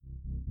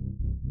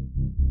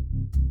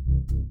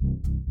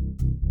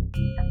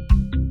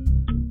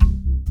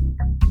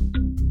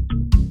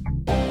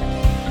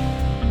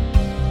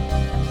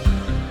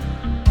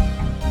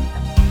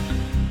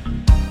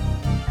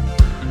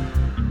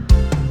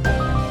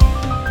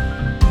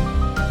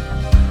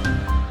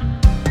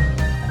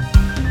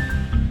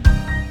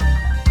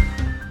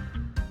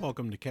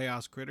Welcome to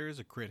Chaos Critters,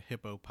 a Crit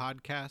Hippo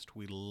podcast.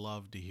 We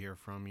love to hear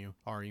from you.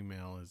 Our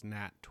email is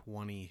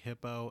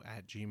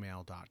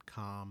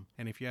nat20hippo@gmail.com.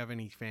 And if you have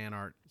any fan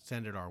art,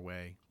 send it our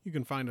way. You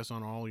can find us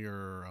on all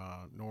your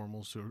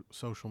normal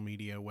social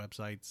media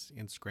websites,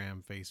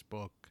 Instagram,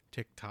 Facebook,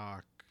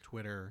 TikTok,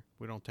 Twitter.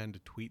 We don't tend to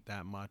tweet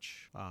that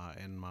much,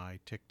 and my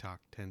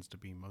TikTok tends to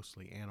be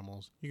mostly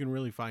animals. You can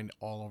really find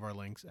all of our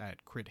links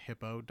at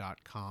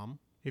crithippo.com.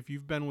 If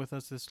you've been with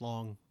us this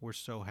long, we're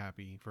so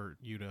happy for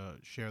you to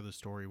share the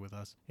story with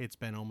us. It's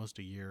been almost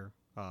a year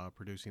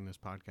producing this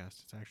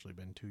podcast. It's actually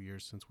been 2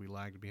 years since we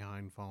lagged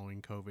behind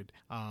following COVID,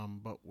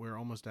 but we're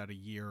almost at a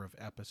year of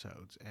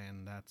episodes,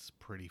 and that's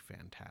pretty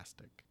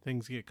fantastic.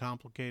 Things get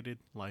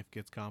complicated, life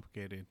gets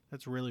complicated.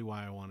 That's really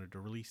why I wanted to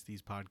release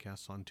these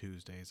podcasts on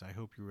Tuesdays. I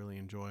hope you really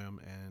enjoy them,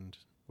 and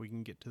we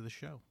can get to the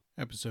show.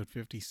 Episode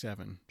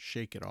 57,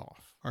 Shake It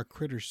Off. Our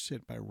critters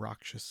sit by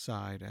Raksha's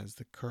side as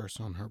the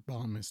curse on her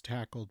bum is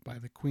tackled by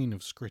the Queen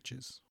of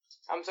Scritches.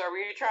 I'm sorry, were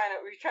you trying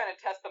to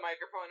test the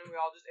microphone and we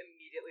all just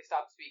immediately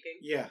stopped speaking?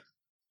 Yeah.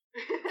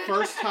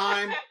 First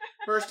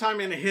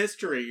time in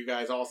history you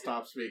guys all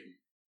stopped speaking.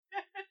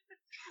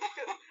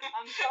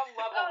 On some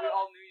level we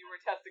all knew you were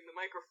testing the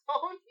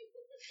microphone.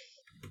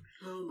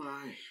 Oh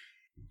my.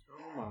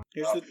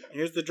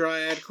 Here's the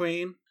Dryad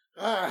Queen.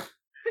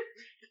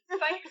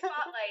 Find your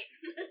spotlight.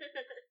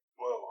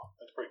 Whoa,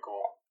 that's pretty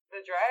cool.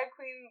 The Dryad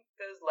Queen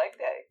does leg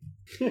day.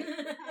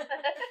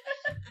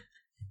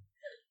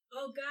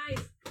 Oh,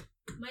 guys.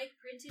 Mike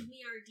printed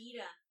me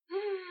Ardita.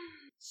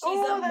 She's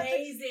Oh,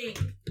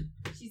 amazing.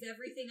 She's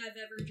everything I've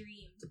ever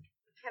dreamed.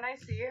 Can I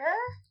see her?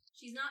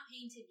 She's not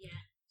painted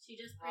yet. She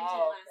just printed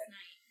last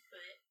night,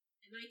 but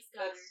Mike's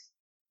got her.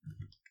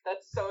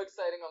 That's so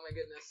exciting, oh my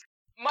goodness.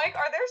 Mike,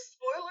 are there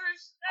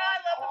spoilers? I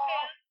love the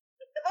pan.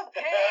 The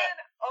pan!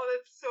 Oh,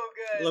 that's so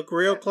good. Look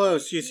real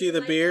close. You see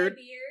the beard?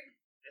 My beard?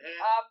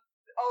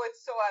 Oh,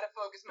 it's so out of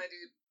focus, my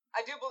dude.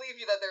 I do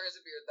believe you that there is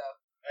a beard, though.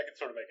 I can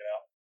sort of make it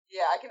out.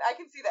 Yeah, I can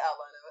see the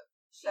outline of it.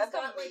 She's That's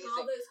got amazing. like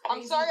all those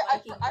I'm crazy sorry,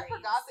 Viking I braids.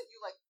 forgot that you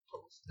like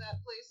post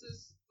that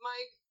places,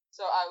 Mike.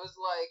 So I was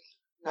like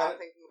not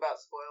thinking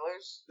about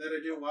spoilers. That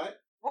I do what?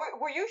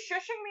 Were you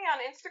shushing me on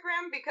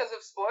Instagram because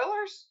of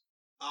spoilers?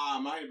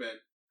 Might have been.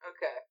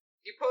 Okay.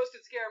 You posted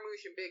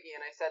Scaramouche and Biggie,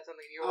 and I said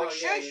something, and you were like,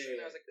 yeah, shush! yeah.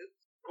 And I was like,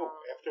 oops. Cool.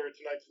 After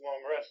tonight's long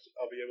rest,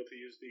 I'll be able to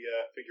use the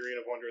figurine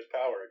of Wondrous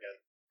Power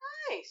again.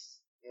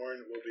 Nice.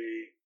 Warren will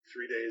be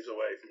 3 days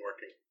away from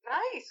working.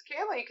 Nice.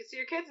 Kayla, you can see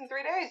your kids in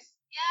 3 days.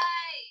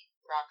 Yay!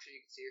 Raksha,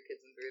 you can see your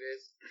kids in 3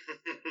 days.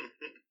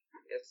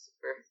 Yes,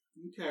 super.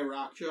 Okay,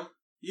 Raksha.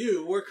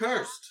 You were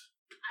cursed.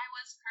 I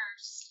was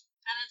cursed.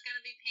 And it's going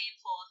to be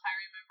painful if I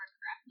remember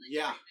correctly.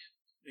 Yeah.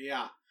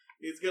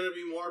 It's going to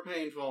be more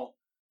painful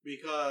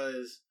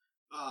because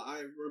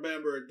I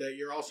remembered that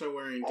you're also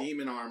wearing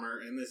demon armor,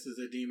 and this is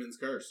a demon's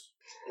curse.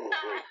 Oh,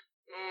 great.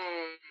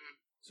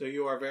 So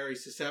you are very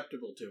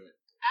susceptible to it.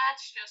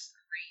 That's just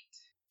great.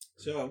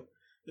 So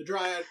the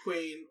Dryad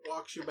Queen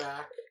walks you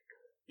back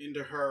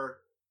into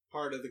her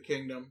part of the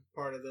kingdom,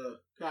 part of the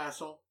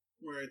castle,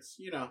 where it's,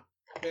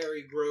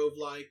 very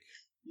grove-like,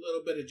 a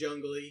little bit of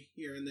jungly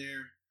here and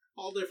there,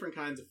 all different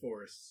kinds of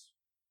forests.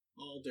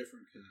 All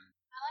different kinds.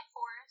 I like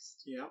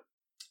forest. Yeah.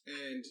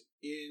 And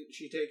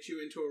she takes you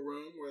into a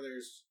room where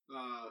there's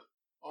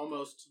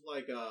almost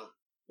like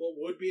what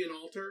would be an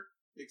altar,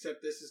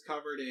 except this is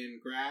covered in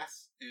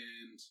grass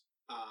and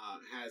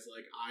has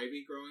like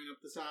ivy growing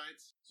up the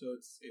sides. So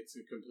it's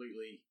a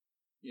completely,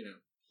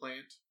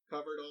 plant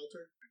covered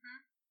altar.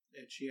 Mm-hmm.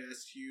 And she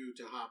asks you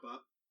to hop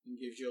up and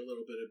gives you a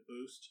little bit of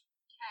boost.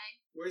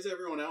 Okay. Where's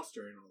everyone else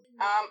during all this?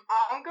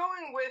 I'm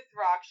going with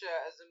Raksha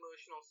as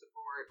emotional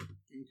support.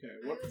 Okay,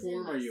 what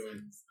form are you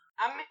in?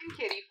 I'm in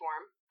kitty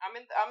form. I'm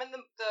in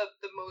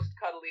the most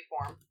cuddly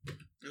form.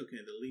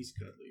 Okay, the least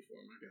cuddly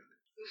form. I got it.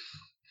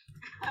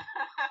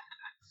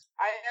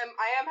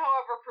 I am,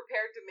 however,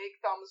 prepared to make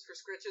thumbs for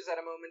Scritches at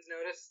a moment's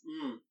notice.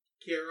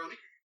 Kira?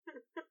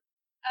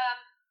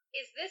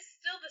 Is this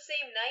still the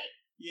same night?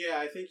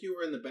 Yeah, I think you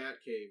were in the Bat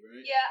Cave,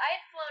 right? Yeah, I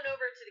had flown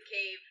over to the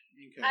cave.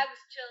 Okay. I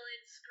was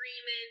chilling,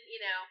 screaming,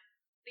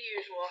 the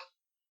usual.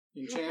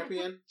 In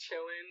Champion?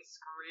 Chillin',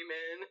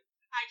 screaming.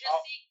 I just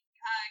see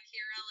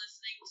Kira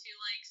listening to,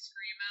 like,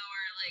 Screamo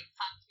or, like,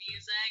 punk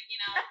music,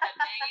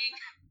 headbanging.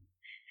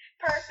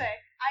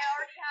 Perfect. I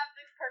already have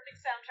the perfect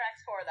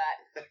soundtracks for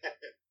that.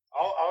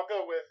 I'll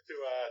go with to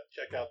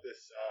check out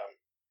this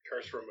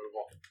curse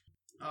removal.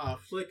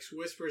 Flix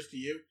whispers to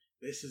you,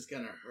 "This is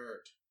gonna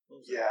hurt."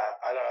 Yeah,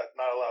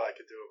 not a lot I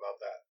could do about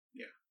that.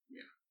 Yeah.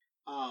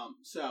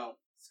 So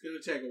it's gonna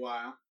take a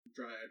while.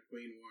 Dryad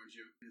Queen warns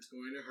you. It's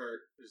going to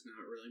hurt. There's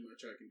not really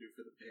much I can do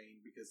for the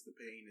pain because the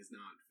pain is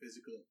not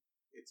physical.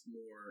 it's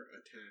more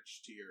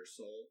attached to your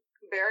soul.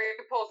 Barry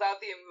pulls out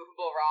the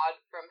immovable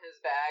rod from his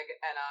bag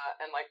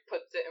and like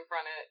puts it in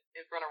front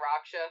of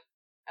Raksha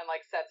and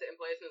like sets it in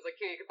place and is like,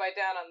 "Here, you can bite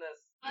down on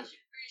this." Much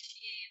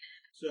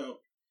appreciated.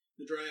 So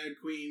the Dryad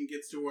Queen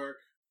gets to work.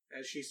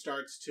 As she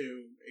starts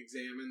to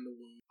examine the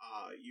wound,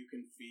 you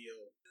can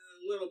feel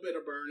a little bit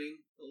of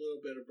burning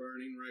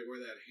right where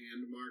that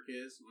hand mark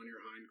is on your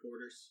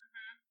hindquarters.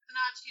 Mm-hmm.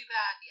 Not too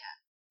bad yet.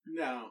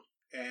 No.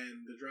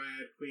 And the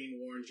Dryad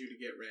Queen warns you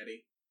to get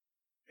ready.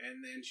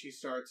 And then she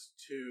starts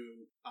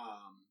to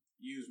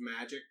use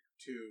magic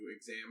to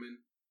examine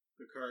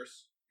the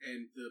curse.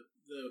 And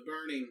the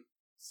burning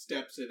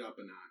steps it up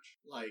a notch.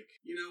 Like,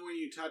 you know when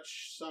you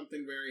touch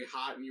something very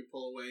hot and you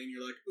pull away and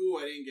you're like, ooh,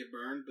 I didn't get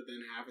burned, but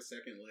then half a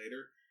second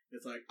later,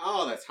 it's like,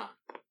 oh, that's hot.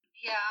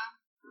 Yeah.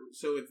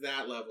 So it's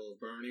that level of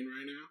burning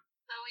right now.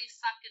 So we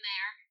suck in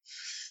air.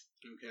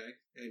 Okay.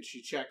 And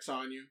she checks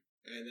on you,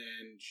 and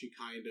then she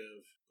kind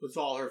of puts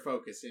all her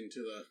focus into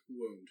the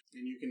wound.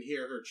 And you can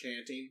hear her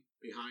chanting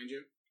behind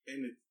you.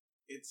 And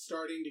it's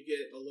starting to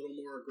get a little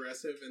more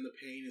aggressive, and the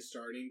pain is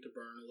starting to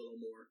burn a little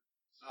more.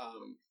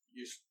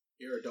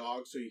 You're a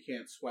dog, so you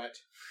can't sweat.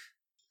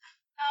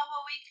 Oh,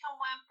 well, we can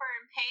whimper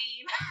in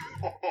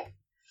pain.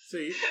 So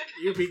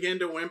you begin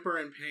to whimper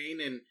in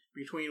pain, and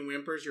between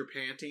whimpers, you're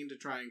panting to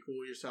try and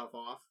cool yourself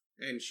off.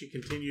 And she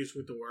continues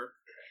with the work,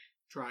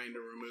 trying to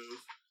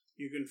remove.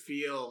 You can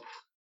feel,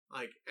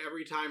 like,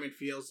 every time it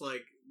feels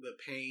like the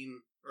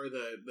pain or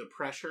the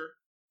pressure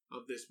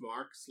of this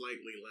mark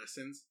slightly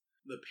lessens,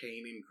 the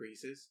pain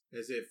increases,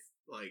 as if,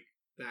 like,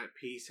 that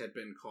piece had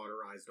been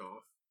cauterized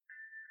off,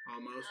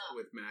 almost,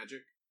 with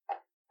magic.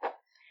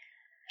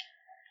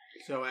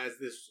 So as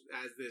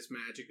this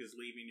magic is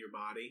leaving your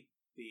body,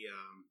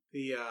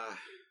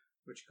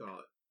 what you call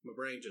it? My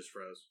brain just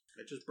froze.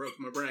 I just broke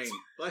my brain.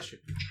 Bless you.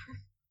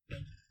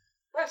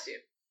 Bless you.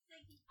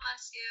 Thank you.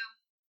 Bless you.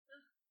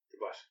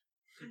 Bless.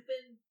 I've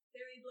been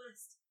very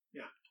blessed.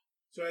 Yeah.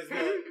 So as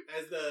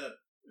the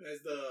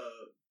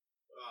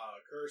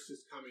curse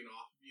is coming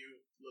off of you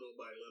little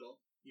by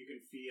little, you can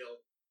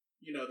feel,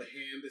 the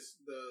hand is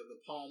the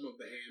palm of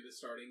the hand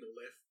is starting to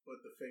lift,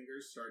 but the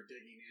fingers start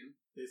digging in.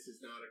 This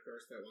is not a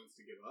curse that wants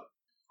to give up.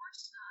 Of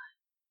course not.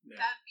 No.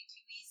 That'd be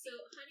too easy. So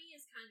Honey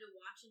is kind of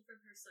watching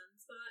from her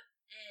sunspot,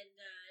 and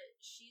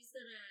she's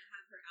gonna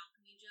have her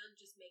alchemy jug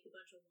just make a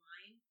bunch of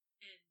wine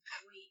and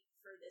wait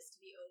for this to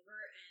be over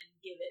and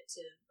give it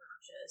to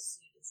Raksha as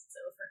soon as it's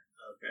over.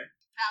 Okay.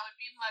 That would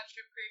be much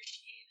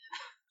appreciated.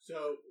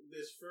 So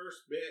this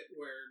first bit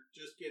where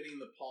just getting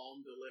the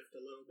palm to lift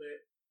a little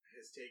bit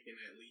has taken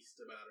at least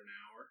about an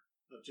hour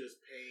of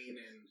just pain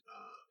and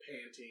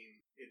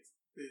panting.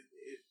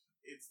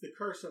 It's the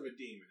curse of a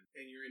demon,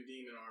 and you're in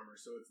demon armor,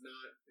 so it's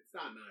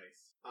not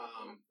nice.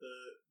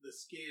 The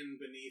skin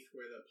beneath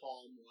where the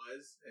palm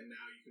was, and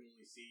now you can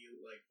only see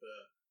like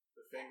the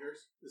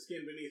fingers. The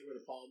skin beneath where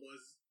the palm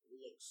was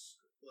looks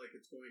like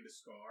it's going to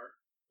scar,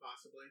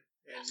 possibly.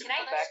 And Can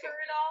I whisper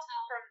it all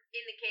from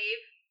in the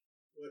cave?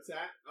 what's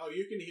that? Oh,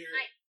 you can hear.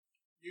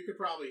 You could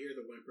probably hear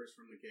the whimpers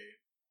from the cave.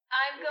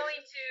 I'm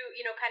going to,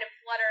 kind of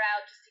flutter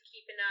out just to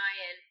keep an eye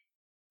and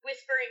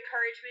whisper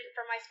encouragement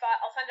from my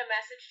spot. I'll send a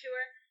message to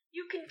her.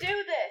 You can do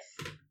this.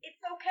 It's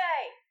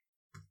okay.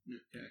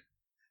 Okay.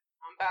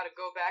 I'm about to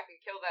go back and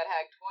kill that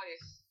hag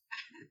twice.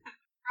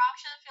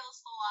 Raksha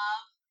feels the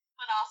love,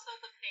 but also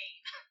the pain.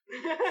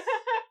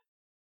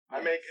 I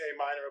make a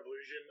minor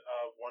illusion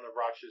of one of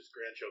Raksha's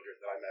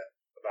grandchildren that I met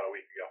about a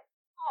week ago.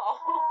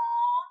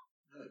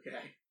 Aww.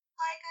 Okay.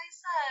 Like I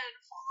said,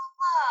 full of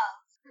love.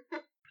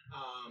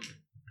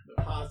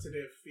 The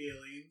positive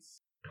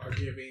feelings are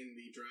giving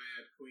the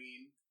Dryad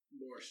Queen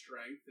more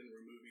strength in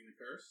removing the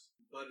curse,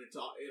 but it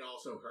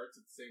also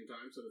hurts at the same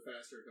time. So the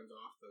faster it comes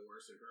off, the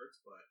worse it hurts.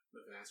 But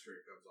the faster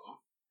it comes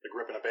off, Like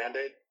ripping a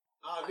Band-Aid?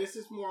 this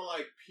is more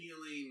like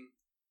peeling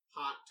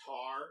hot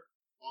tar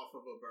off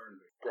of a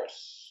burn victim.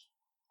 Gross.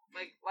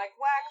 like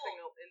waxing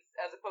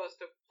as opposed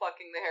to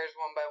plucking the hairs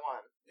one by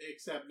one.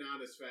 Except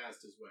not as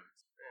fast as wax.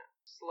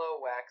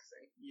 Slow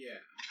waxing. Yeah.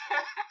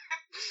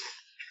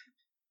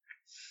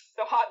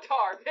 So hot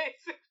tar,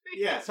 basically.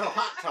 Yeah. So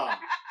hot tar.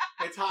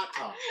 It's hot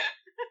tar.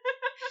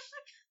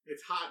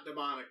 It's hot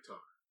demonic tar.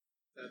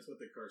 That's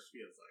what the curse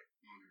feels like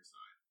on her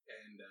side.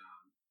 And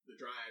the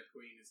Dryad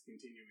Queen is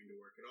continuing to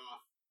work it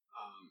off.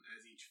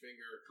 As each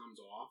finger comes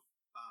off,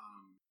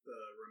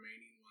 the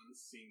remaining ones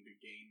seem to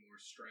gain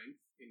more strength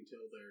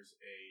until there's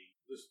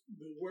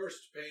the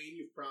worst pain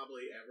you've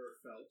probably ever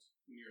felt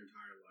in your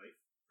entire life,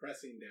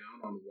 pressing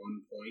down on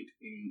one point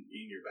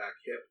in your back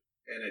hip,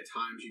 and at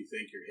times you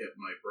think your hip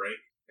might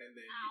break, and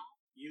then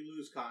you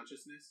lose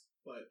consciousness,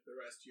 but the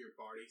rest of your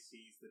party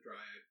sees the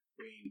Dryad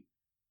Queen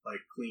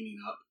cleaning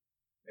up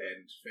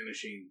and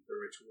finishing the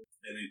ritual,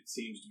 and it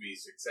seems to be a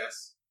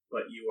success,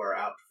 but you are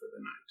out for the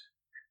night.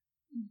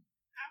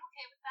 I'm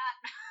okay with that.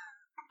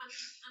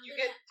 You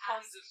get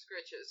tons of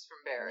scritches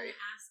from Barry. I'm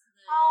gonna ask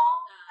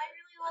I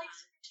really like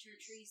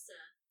Teresa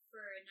for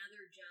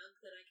another jug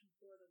that I can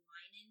pour the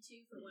wine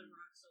into for when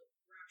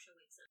Raksha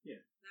wakes up.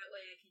 Yeah. That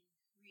way I can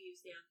reuse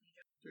the alchemy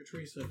jug. So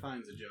Teresa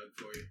finds a jug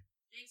for you.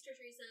 Thanks,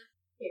 Teresa.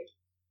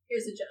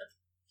 Here's a jug.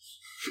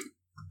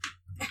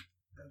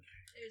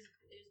 There's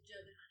a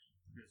jug of honey.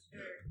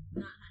 Or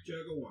not honey.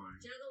 Jug of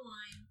wine. Jug of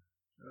wine.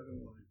 Jug of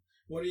wine.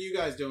 What are you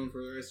guys doing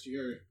for the rest of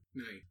your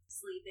night?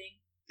 Sleeping.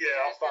 Yeah,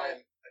 I'll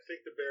find. I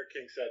think the Bear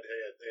King said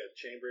they had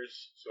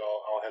chambers, so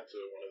I'll head to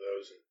one of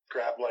those and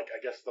grab, like, I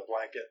guess the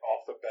blanket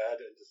off the bed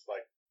and just,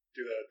 like,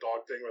 do the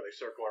dog thing where they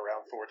circle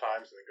around 4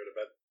 times and then go to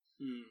bed.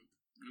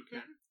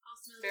 Okay. I'll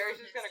snuggle Barry's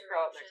up just next gonna to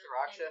curl up next to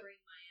Raksha. and bring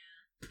my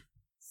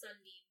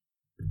sunbeam.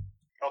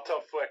 I'll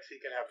tell Flex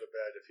he can have the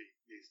bed if he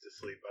needs to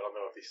sleep. I don't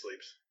know if he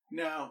sleeps.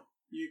 No,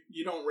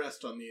 you don't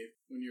rest on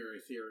when you're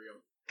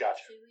ethereal.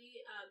 Gotcha. Should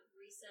we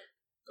reset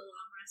the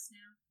long rest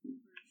now?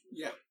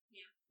 Yeah.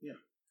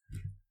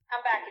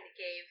 I'm back in the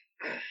cave.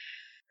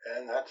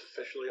 And that's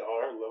officially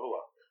our level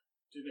up.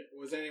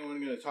 Was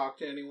anyone going to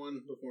talk to anyone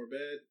before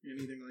bed?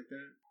 Anything like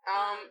that?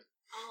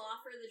 I'll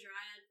offer the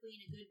Dryad Queen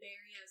a good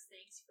berry as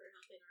thanks for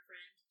helping our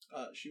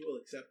friend. She will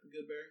accept the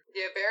good berry.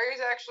 Yeah,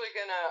 Barry's actually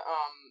gonna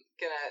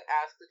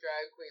ask the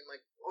drag queen,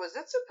 like, was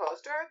it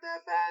supposed to hurt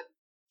that bad?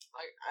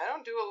 Like, I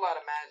don't do a lot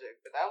of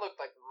magic, but that looked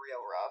like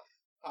real rough.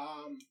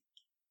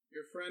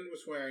 Your friend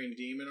was wearing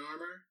demon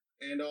armor,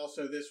 and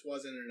also this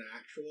wasn't an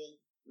actual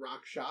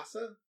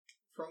Rakshasa.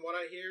 From what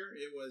I hear,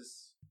 it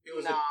was it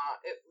was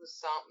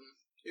something.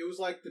 It was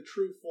like the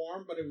true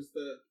form, but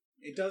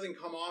it doesn't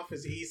come off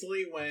as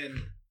easily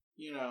when,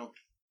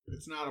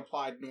 it's not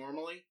applied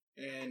normally.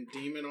 And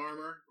demon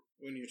armor,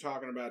 when you're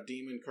talking about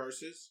demon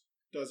curses,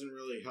 doesn't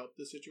really help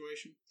the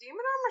situation.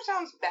 Demon armor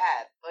sounds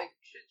bad. Like,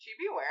 should she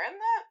be wearing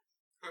that?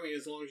 I mean,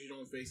 as long as you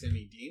don't face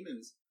any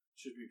demons, it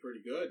should be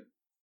pretty good.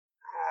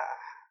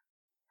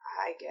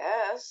 I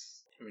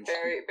guess. I mean,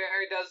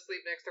 Barry does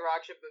sleep next to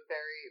Raksha, but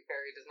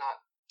Barry does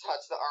not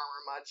touch the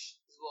armor much.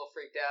 He's a little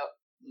freaked out.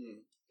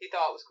 He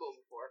thought it was cool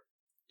before.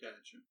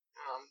 Gotcha.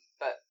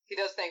 But he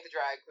does thank the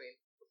drag queen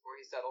before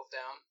he settles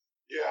down.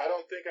 Yeah, I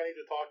don't think I need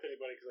to talk to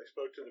anybody because I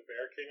spoke to the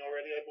Bear King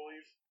already, I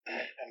believe.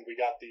 And we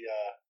got the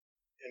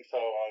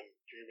info on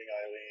Dreaming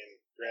Eileen,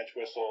 Branch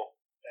Whistle,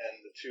 and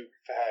the 2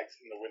 fags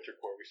in the Winter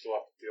Court we still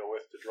have to deal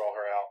with to draw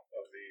her out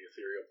of the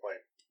ethereal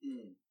plane.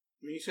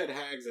 When you said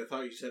hags, I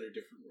thought you said a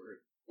different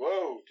word.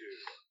 Whoa,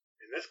 dude.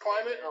 In this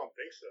climate? I don't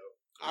think so.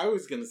 I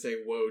was going to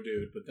say whoa,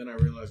 dude, but then I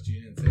realized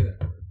you didn't say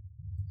that word.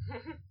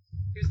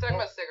 He was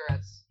talking about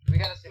cigarettes. We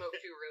gotta smoke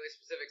 2 really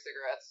specific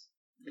cigarettes.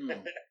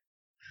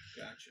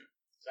 Gotcha.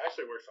 It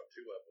actually works on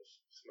 2 levels.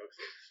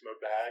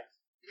 Smoke the hags.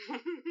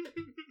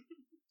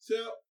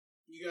 So,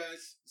 you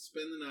guys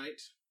spend the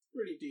night.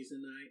 Pretty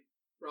decent night.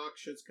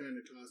 Raksha's kind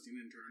of tossing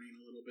and turning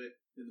a little bit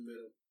in the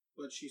middle,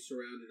 but she's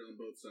surrounded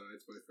on both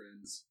sides by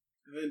friends.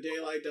 And then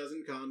daylight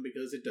doesn't come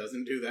because it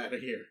doesn't do that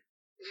here.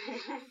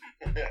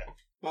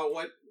 But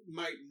what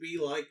might be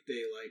like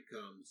daylight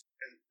comes.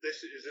 And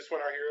is this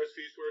when our Heroes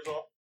Feast wears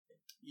off?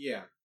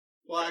 Yeah.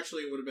 Well,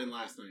 actually, it would have been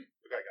last night.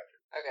 Okay, gotcha.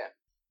 Okay.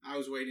 I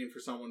was waiting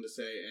for someone to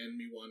say, and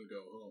me one,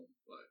 go home,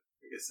 but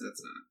I guess that's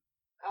not.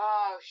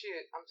 Oh,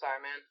 shoot. I'm sorry,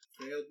 man.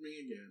 Failed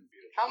me again.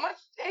 How much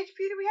HP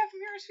do we have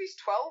from Heroes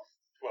Feast? 12?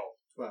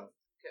 12.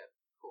 Okay,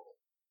 cool.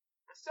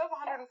 I still have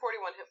 141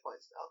 hit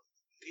points, though.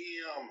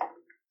 Damn.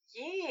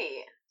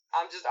 Yeah.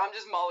 I'm just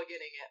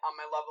mulliganing it on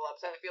my level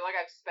ups. I feel like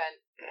I've spent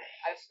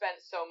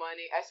so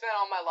many. I spent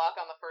all my luck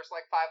on the first,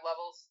 5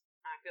 levels.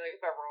 I feel like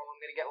if I roll, I'm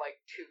gonna get,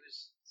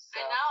 2s. So.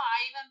 I know, I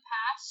even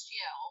passed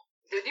you.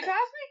 Did you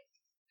pass me?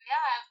 Yeah,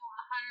 I have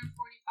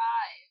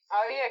 145.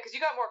 Oh yeah, because you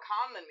got more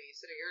con than me,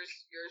 so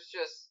yours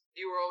just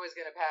you were always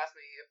gonna pass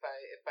me if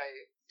I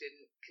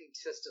didn't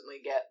consistently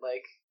get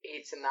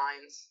 8s and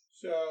 9s.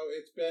 So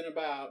it's been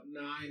about 9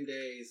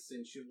 days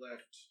since you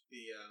left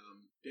the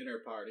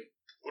dinner party.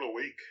 What a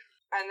week.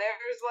 And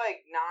there's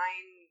 9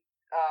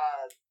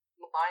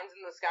 lines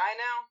in the sky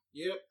now.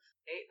 Yep.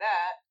 Hate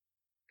that.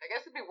 I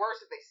guess it'd be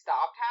worse if they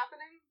stopped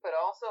happening, but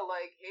also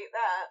hate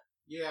that.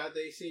 Yeah,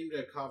 they seem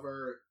to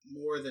cover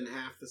more than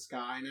half the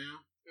sky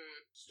now.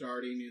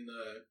 Starting in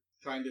the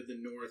kind of the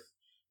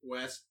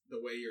northwest,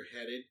 the way you're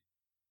headed,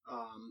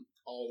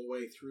 all the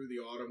way through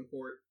the autumn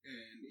court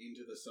and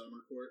into the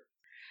summer court.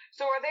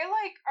 So are they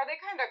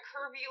kind of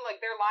curvy,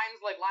 their lines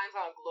lines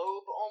on a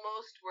globe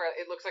almost, where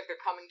it looks like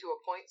they're coming to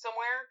a point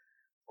somewhere?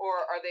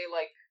 Or are they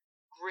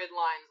grid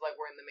lines like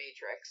we're in the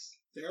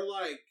Matrix? They're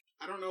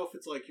I don't know if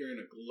it's like you're in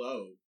a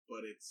globe,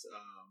 but it's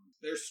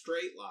they're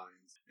straight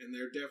lines, and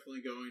they're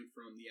definitely going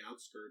from the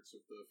outskirts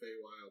of the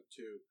Feywild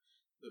to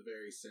the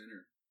very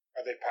center.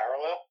 Are they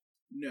parallel?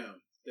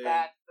 No.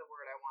 That's the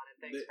word I wanted.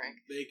 Thanks,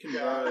 Frank. They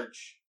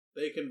converge.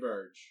 They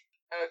converge.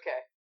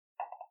 Okay.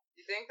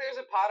 You think there's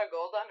a pot of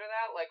gold under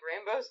that, like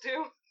rainbows do?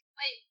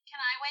 Wait, can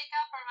I wake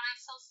up or am I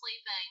still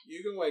sleeping?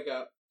 You can wake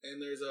up, and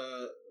there's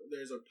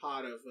a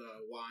pot of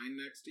wine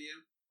next to you.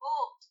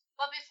 Oh,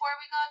 but before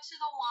we go to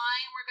the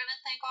wine, we're gonna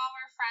thank all of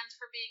our friends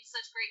for being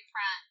such great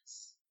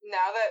friends.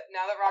 Now that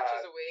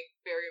Raksha's awake,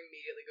 Barry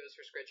immediately goes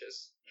for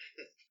scritches.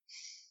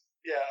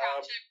 Yeah.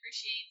 Raksha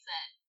appreciates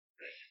it.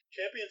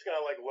 Champion's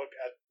gonna look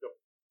at the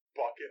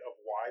bucket of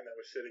wine that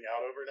was sitting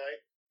out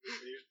overnight.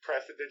 And use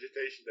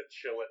prestidigitation to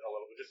chill it a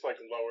little bit, just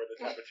lower the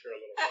temperature a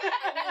little bit.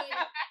 I mean,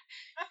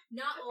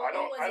 Not I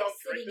only don't was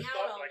drink it sitting the out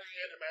stuff, all and I night.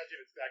 can't imagine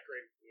it's that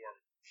great warm.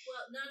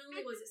 Well, not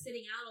only was it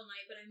sitting out all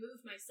night, but I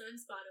moved my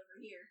sunspot over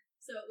here,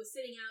 so it was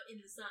sitting out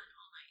in the sun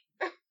all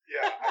night.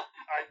 Yeah,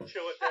 I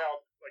chill it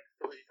down like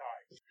 3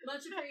 times.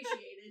 Much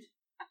appreciated.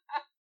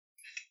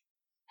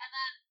 And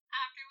then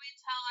after we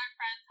tell our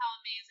friends how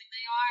amazing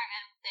they are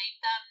and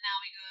thank them, now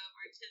we go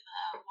over to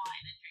the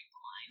wine and drink the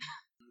wine.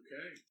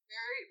 Okay.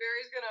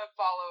 Barry's gonna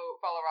follow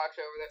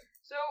Raksha over there.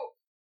 So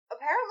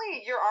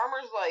apparently your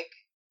armor's like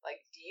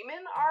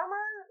demon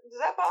armor.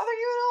 Does that bother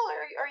you at all?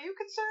 Are you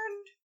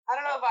concerned? I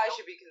don't know if I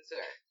should be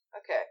concerned.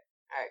 Okay.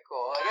 All right.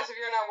 Cool. I guess if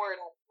you're not worried,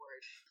 I'm not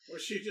worried.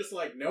 Was she just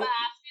like, nope? But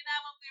ask me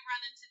that when we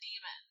run into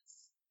demons.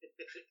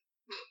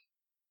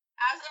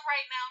 As of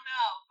right now,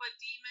 no. But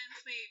demons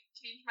may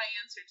change my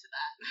answer to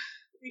that.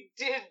 We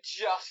did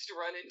just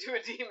run into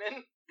a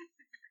demon.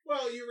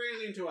 Well, you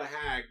ran into a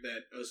hag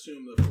that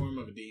assumed the form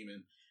of a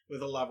demon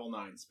with a level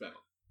 9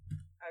 spell.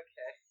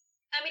 Okay.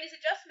 I mean, is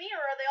it just me, or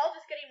are they all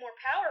just getting more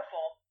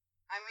powerful?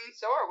 I mean,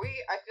 so are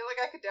we. I feel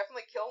like I could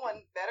definitely kill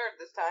one better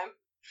this time.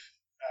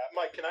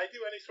 Mike, can I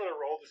do any sort of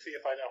roll to see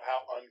if I know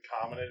how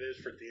uncommon it is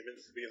for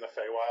demons to be in the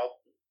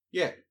Feywild?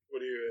 Yeah.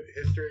 What do you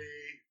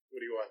history? What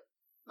do you want?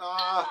 It's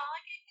not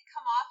like it can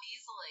come off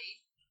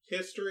easily.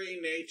 History,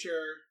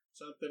 nature,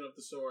 something of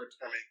the sort.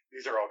 I mean,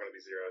 these are all going to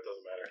be 0. It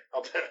doesn't matter.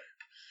 I'll do it.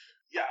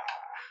 Yeah.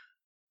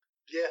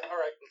 Yeah. All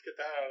right. Let's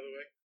get that out of the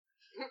way.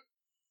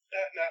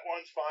 That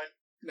one's fine.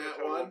 Nat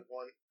Total 1?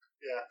 One.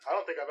 Yeah. I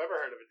don't think I've ever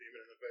heard of a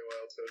demon in the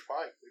Feywild, so it's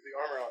fine. Leave the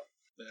armor on.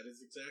 That is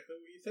exactly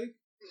what you think.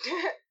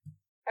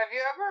 Have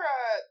you ever?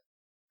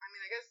 I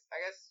mean, I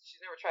guess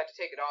she's never tried to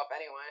take it off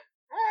anyway.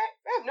 All right.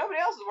 If nobody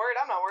else is worried,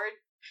 I'm not worried.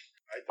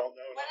 I don't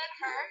know. Would it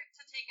hurt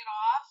to take it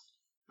off?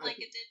 Like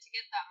it did to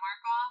get that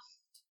mark off?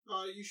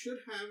 You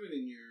should have it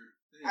in your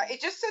thing. It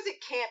just says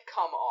it can't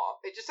come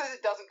off. It just says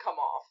it doesn't come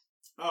off.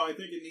 Oh, I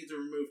think it needs a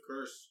remove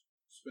curse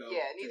spell.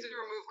 Yeah, it needs to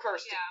remove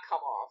curse Yeah. to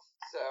come off.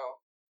 So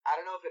I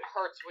don't know if it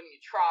hurts when you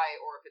try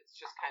or if it's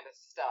just kind of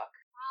stuck.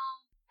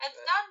 It's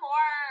done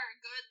more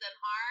good than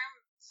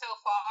harm so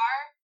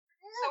far.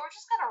 So we're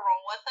just gonna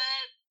roll with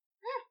it.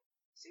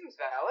 Seems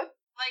valid.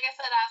 Like I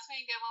said, ask me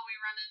again when we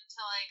run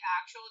into like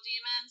actual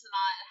demons and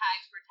not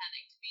hags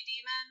pretending to be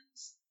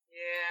demons.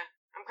 Yeah.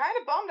 I'm kind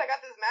of bummed I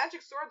got this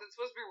magic sword that's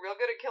supposed to be real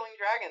good at killing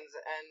dragons,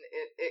 and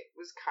it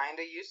was kind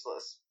of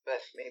useless.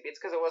 But maybe it's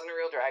because it wasn't a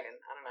real dragon.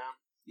 I don't know.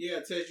 Yeah,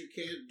 it says you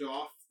can't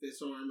doff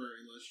this armor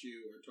unless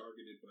you are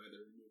targeted by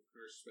the remove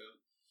curse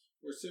spell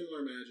or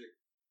similar magic.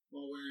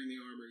 While wearing the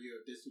armor, you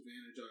have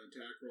disadvantage on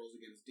attack rolls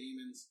against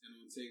demons and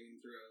on saving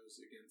throws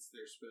against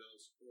their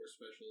spells or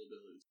special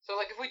abilities. So,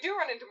 like, if we do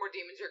run into more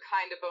demons, you're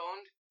kind of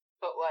boned.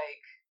 But, like,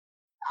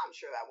 I'm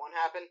sure that won't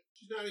happen.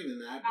 She's not even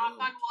that Knock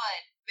boned. on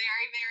wood.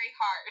 Very, very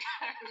hard.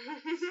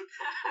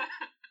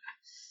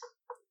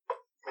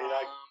 I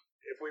mean,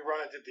 if we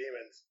run into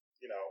demons,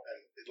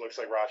 and it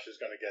looks like Rosh is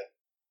going to get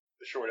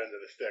the short end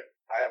of the stick,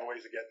 I have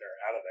ways of getting her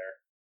out of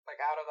there. Like,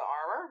 out of the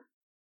armor?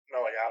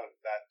 No, like out of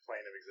that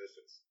plane of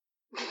existence.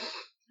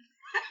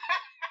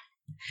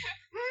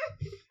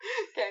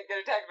 Can't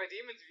get attacked by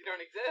demons if you don't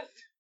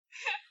exist.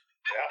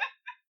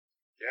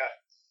 Yeah.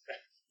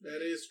 That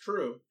is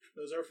true.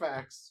 Those are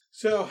facts.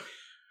 So,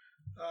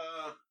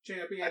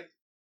 champion.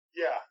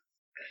 Yeah.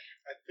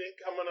 I think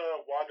I'm going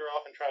to wander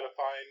off and try to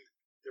find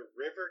the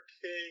River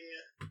King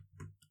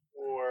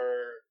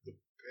or the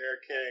Bear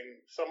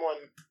King,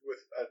 someone with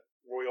a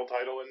royal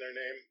title in their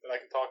name that I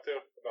can talk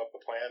to about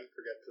the plan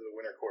for getting to the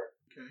Winter Court.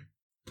 Okay.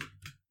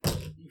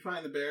 You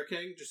find the Bear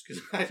King, just because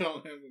I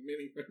don't have a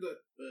mini for the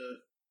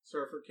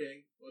Surfer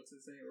King. What's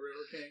his name?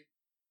 River King?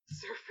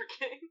 Surfer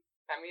King?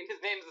 I mean, his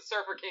name's the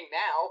Surfer King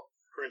now.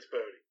 Prince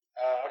Bodhi.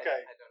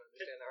 Okay. I don't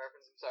understand that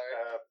reference, I'm sorry.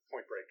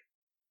 Point Break.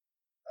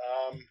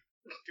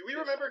 Do we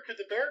remember, could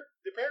the Bear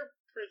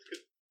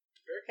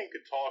King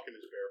could talk in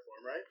his bear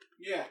form, right?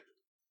 Yeah.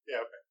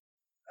 Yeah, okay.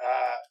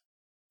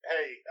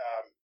 Hey,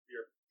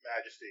 Your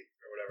Majesty,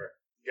 or whatever.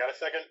 You got a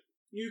second?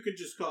 You could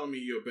just call me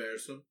Your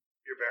Bearsome.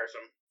 Your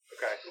Bearsome.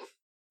 Okay.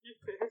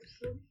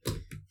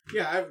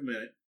 Yeah, I have a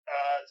minute.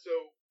 So,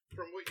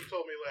 from what you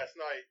told me last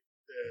night,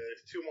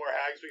 there's 2 more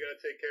hags we gotta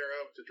take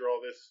care of to draw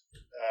this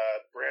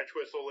branch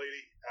whistle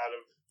lady out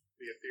of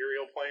the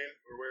ethereal plane,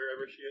 or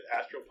wherever she is,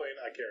 astral plane.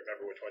 I can't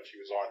remember which one she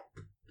was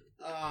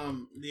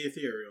on. The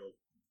ethereal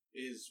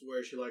is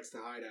where she likes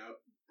to hide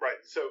out.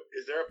 Right, so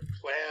is there a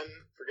plan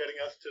for getting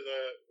us to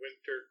the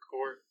Winter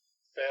Court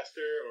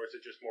faster, or is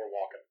it just more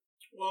walking?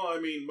 Well, I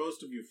mean,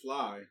 most of you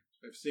fly.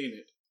 I've seen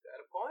it. Is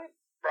that a point?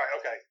 Right,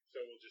 okay.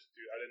 So we'll just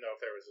do... I didn't know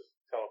if there was a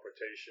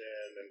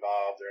teleportation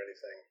involved or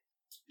anything.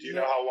 Do you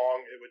know how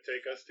long it would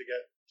take us to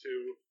get to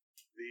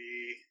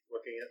the...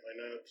 Looking at my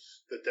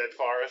notes, the Dead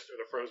Forest or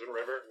the Frozen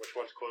River? Which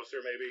one's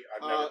closer, maybe?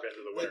 I've never been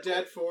to the Winter The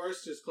Dead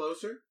Forest is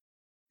closer,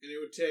 and it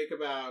would take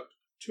about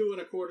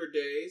 2.25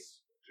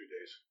 days. 2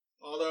 days.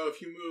 Although if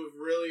you move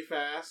really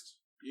fast,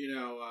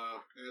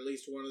 at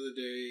least one of the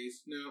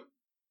days... No,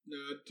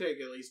 it'd take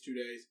at least 2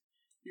 days.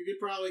 You could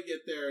probably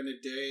get there in a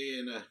day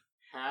and a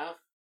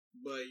half,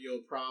 but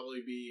you'll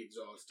probably be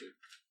exhausted.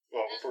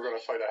 Well, if we're going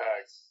to fight a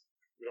hag.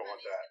 We don't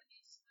want Remi's that. gonna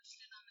be smushed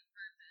in on the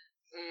carpet.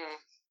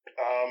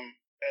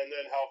 And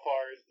then how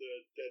far is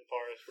the dead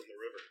forest from the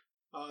river?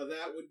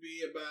 That would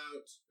be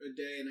about a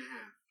day and a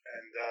half.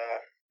 And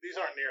these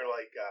aren't near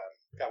like God.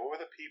 What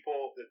were the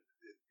people the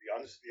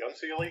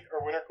Unseelie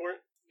or Wintercourt?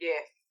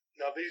 Yeah.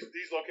 Now these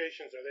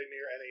locations, are they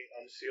near any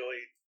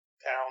Unseelie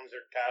towns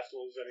or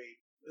castles?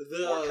 Any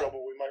more The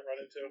trouble we might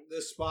run into?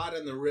 the spot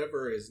in the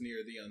river is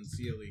near the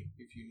Unseelie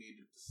if you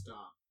needed to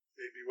stop.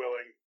 They'd be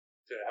willing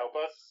to help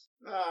us.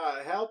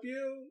 Help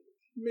you?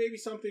 Maybe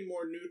something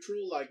more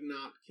neutral, like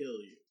not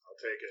kill you. I'll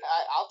take it.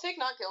 I'll take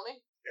not kill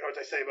me. You know what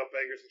they say about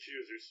beggars and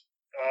choosers.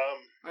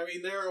 I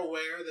mean, they're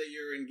aware that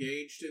you're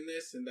engaged in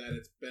this and that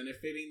it's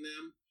benefiting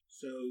them,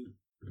 so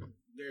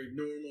their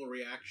normal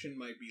reaction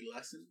might be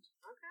lessened.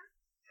 All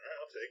right,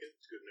 I'll take it.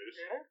 It's good news.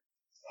 Yeah.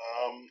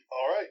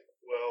 All right.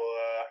 Well,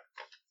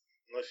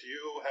 unless you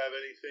have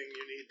anything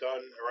you need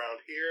done around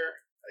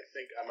here, I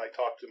think I might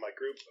talk to my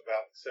group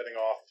about setting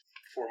off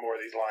before more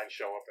of these lines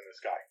show up in the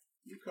sky.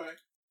 Okay.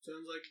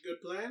 Sounds like a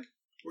good plan.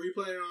 Were you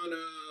planning on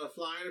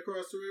flying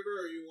across the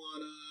river, or you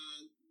want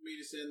me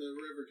to send the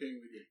River King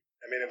with you?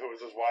 I mean, if it was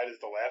as wide as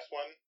the last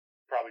one,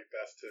 probably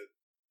best to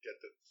get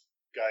the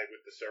guy with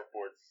the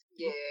surfboard.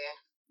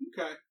 Yeah.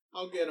 Okay,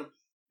 I'll get him.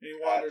 And he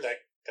wanders.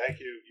 Thank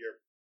you.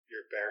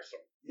 You're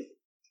bearsome.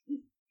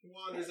 He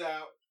wanders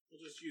out.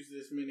 We'll just use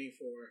this mini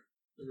for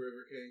the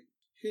River King.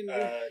 Can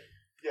you?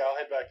 Yeah, I'll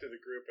head back to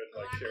the group and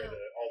share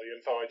all the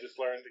info I just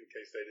learned in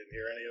case they didn't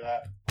hear any of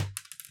that.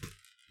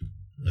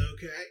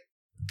 Okay.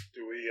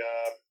 Do we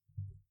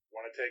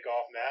want to take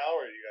off now,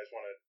 or do you guys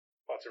want to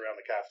putz around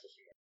the castle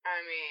some more? I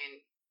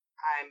mean,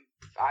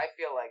 I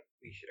feel like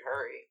we should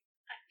hurry.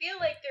 I feel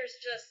like there's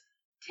just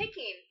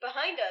ticking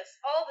behind us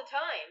all the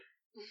time.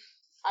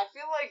 I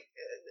feel like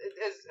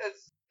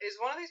is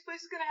one of these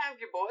places gonna have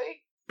your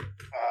boy?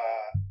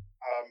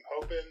 I'm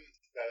hoping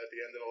that at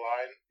the end of the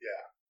line,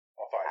 yeah,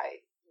 I'll find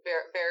him.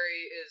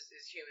 Barry is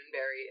human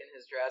Barry in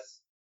his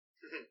dress.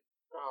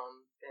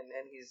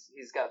 And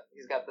he's got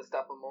the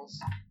stuffimals.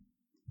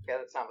 Yeah,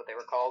 that's not what they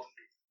were called.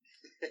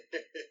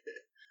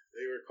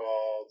 They were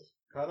called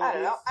I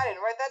don't know. I didn't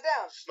write that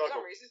down. For some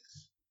Snuggle reason.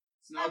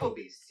 Snuggle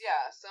Beast.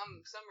 Yeah,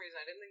 some reason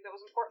I didn't think that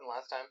was important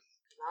last time.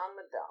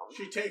 Non-madame.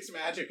 She takes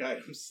magic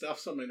items,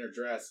 stuffs them in her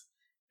dress,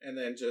 and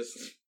then just...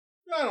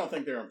 I don't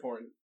think they're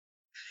important.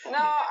 No,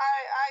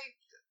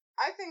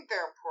 I think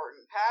they're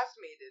important. Past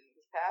me didn't.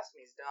 Past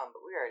me's dumb, but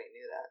we already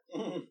knew that.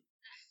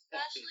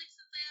 Especially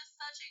since they have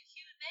such a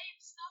cute name,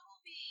 Snuggle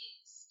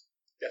Beast.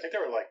 Yeah, I think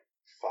there were like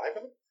 5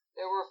 of them.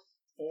 There were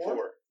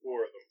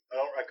Four of them.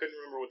 I couldn't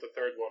remember what the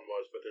third one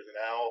was, but there's an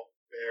owl,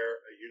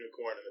 bear, a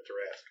unicorn, and a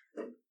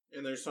Tarrasque.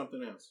 And there's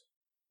something else.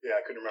 Yeah,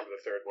 I couldn't remember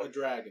the third A one.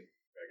 dragon.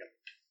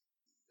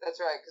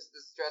 That's right, because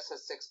this dress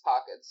has 6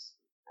 pockets,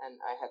 and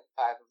I had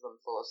 5 of them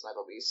full of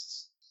snuggle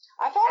beasts.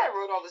 I thought I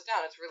wrote all this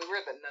down. It's really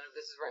weird that none of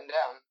this is written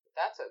down. But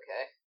that's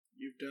okay.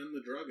 You've done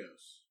the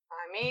Drugos.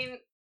 I mean,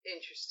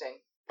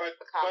 interesting. But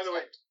The by the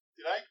way, concept.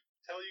 did I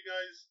tell you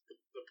guys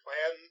the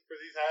plan for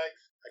these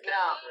hags? I can't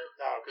No. remember.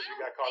 No, because we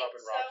got caught up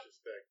in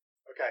Rox's thing.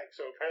 Okay,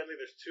 so apparently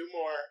there's 2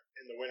 more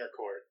in the Winter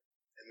Court,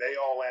 and they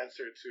all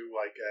answer to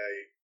like they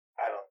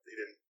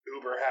didn't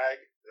Uber hag.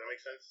 Does that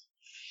make sense?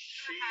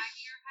 The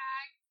haggier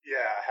hag.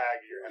 Yeah,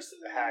 haggier, What's the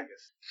the name?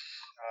 haggis.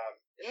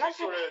 Isn't that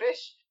She sort of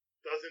fish?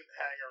 doesn't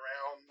hang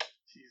around.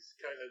 She's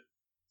kind of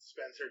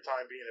spends her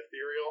time being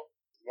ethereal.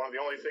 One of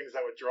the only things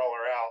that would draw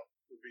her out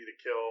would be to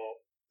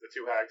kill the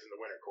 2 hags in the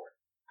Winter Court.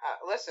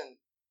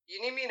 Listen, you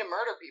need me to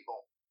murder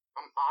people.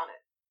 I'm on it.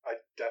 I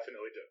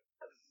definitely do.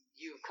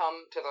 You've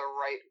come to the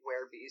right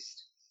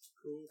werebeast.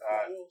 Cool.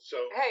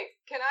 So Hey,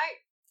 can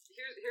I?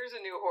 Here's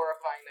a new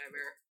horrifying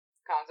nightmare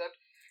concept.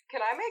 Can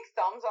I make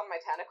thumbs on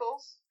my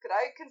tentacles? Could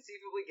I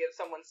conceivably give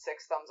someone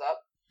 6 thumbs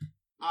up?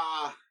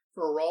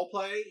 For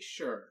roleplay,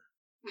 sure.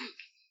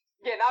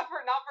 Yeah, not for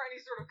any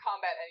sort of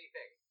combat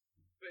anything,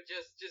 but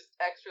just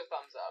extra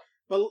thumbs up.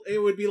 But it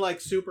would be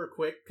like super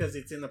quick because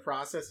it's in the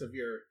process of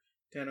your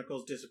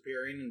tentacles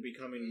disappearing and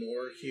becoming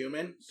more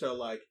human. So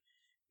like,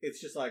 it's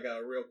just like a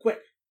real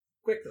quick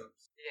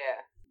thumbs.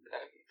 Yeah.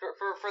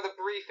 For the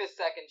briefest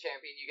second,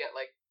 champion, you get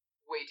like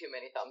way too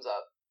many thumbs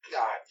up.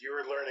 God,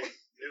 you're learning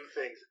new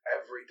things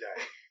every day.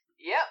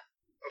 Yep.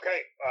 Okay.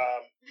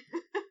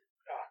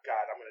 Oh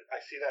God, I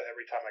see that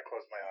every time I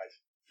close my eyes.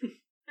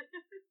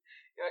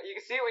 You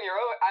can see it when your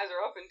eyes are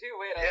open too.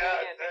 Wait, I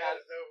Yeah, did it again.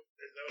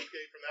 there's no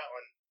escape from that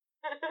one.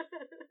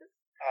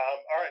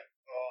 All right.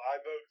 Well, I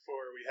vote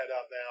for we head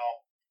out now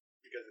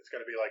because it's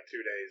going to be like 2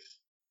 days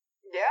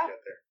Yeah. to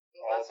get there.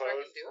 All Let's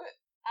freaking opposed? do it.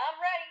 I'm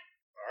ready.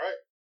 All right.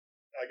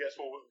 I guess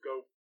we'll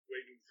go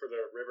waiting for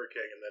the River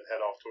King and then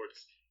head off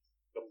towards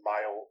the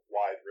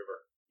mile-wide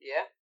river.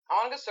 Yeah. I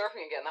want to go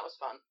surfing again. That was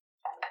fun.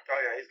 Oh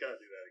yeah, he's going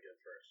to do that again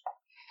first.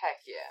 Heck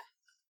yeah.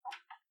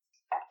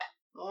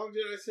 How long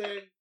did I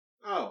say?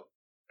 Oh,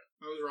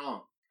 I was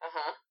wrong.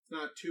 Uh-huh. It's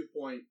not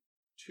 2.2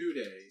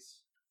 days.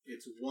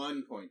 It's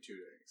 1.2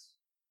 days.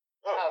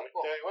 Oh,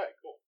 cool. Anyway,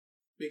 cool.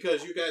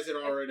 Because you guys had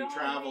already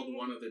traveled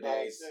one of the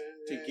days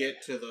to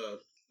get to the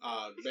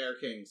Bear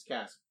King's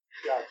castle.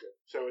 Gotcha.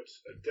 So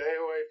it's a day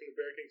away from the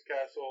Bear King's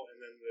castle,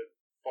 and then the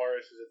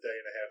forest is a day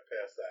and a half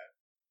past that.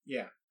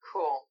 Yeah.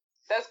 Cool.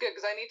 That's good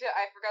because I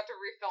forgot to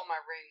refill my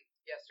ring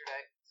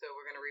yesterday, so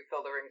we're gonna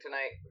refill the ring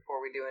tonight before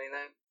we do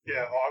anything.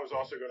 Yeah, I was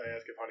also going to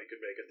ask if Honey could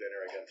make a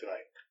dinner again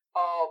tonight.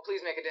 Oh, please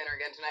make a dinner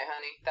again tonight,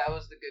 honey. That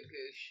was the good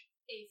goosh.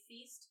 A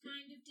feast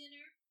kind of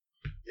dinner?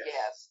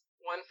 Yes.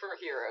 One for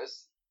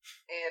heroes.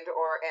 And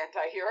or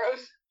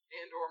anti-heroes.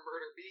 And or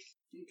murder beasts.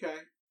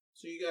 Okay.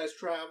 So you guys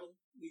travel.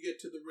 You get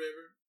to the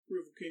river.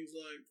 River King's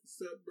like, what's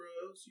up,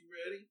 bros? You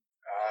ready?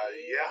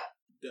 Yeah.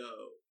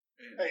 Dope.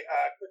 And, Hey,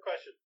 quick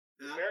question.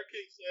 huh? Bear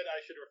King said I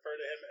should refer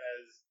to him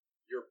as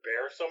your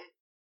bearsome.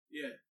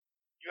 Yeah.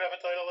 You have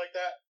a title like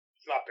that?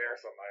 It's not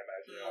bearsome, I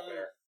imagine. You're not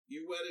bear.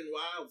 You're wet and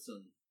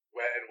wildsome.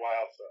 Wet and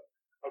wildsome.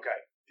 Okay,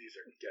 these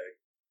are getting.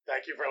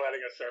 Thank you for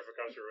letting us surf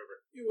across the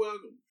river. You're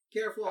welcome.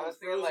 Careful I on was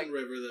thinking, Frozen like,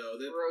 River, though.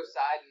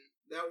 Poseidon.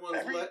 That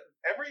one's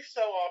Every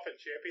so often,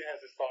 Champion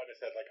has this thought in his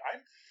head, like,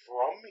 I'm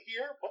from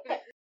here? What the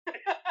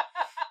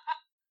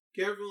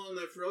Careful on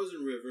that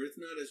Frozen River.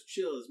 It's not as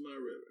chill as my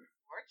river.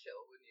 More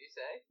chill, wouldn't you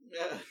say?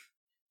 Yeah.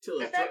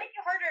 Till Does it, that make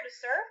it harder to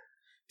surf?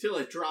 till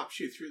it drops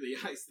you through the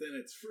ice, then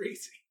it's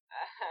freezing.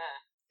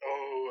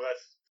 Oh,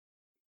 that's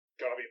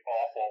gonna be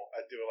awful.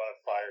 I do a lot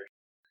of fire.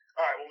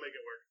 Alright, we'll make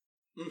it work.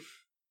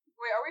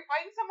 Wait, are we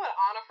fighting someone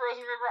on a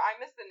frozen river? I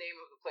missed the name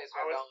of the place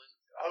we're going.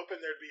 Hoping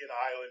there'd be an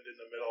island in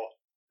the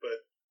middle,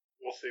 but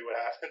we'll see what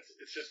happens.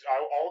 It's just,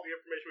 all the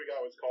information we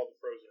got was called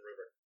the Frozen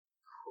River.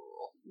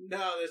 Cool.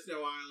 No, there's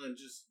no island,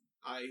 just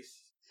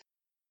ice.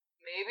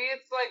 Maybe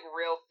it's like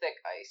real thick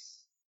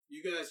ice.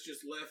 You guys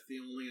just left the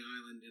only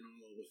island in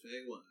all of the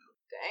Feywild.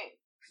 Dang.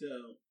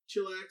 So,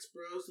 chillax,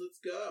 bros, let's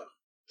go.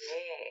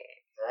 Yeah.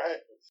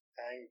 Alright, let's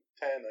hang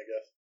 10, I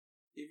guess.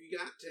 If you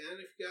got 10,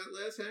 if you got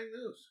less, hang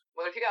those.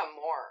 What if you got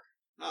more?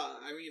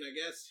 I mean, I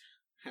guess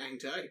hang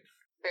tight.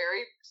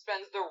 Barry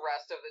spends the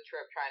rest of the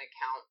trip trying to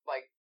count,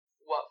 like,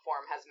 what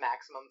form has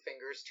maximum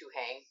fingers to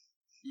hang.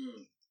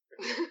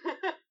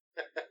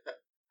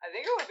 I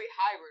think it would be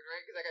hybrid,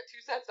 right? Because I got 2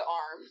 sets of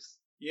arms.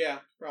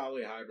 Yeah,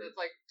 probably hybrid. It's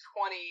like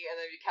 20, and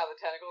then if you count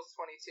the tentacles,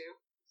 22.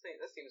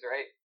 This seems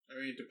right. I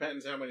mean, it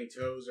depends how many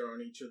toes are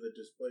on each of the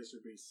displacer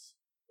beasts'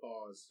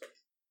 paws.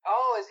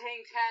 Oh, is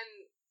hang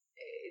 10...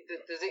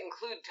 Does it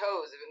include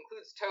toes? If it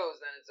includes toes,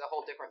 then it's a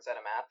whole different set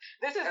of math.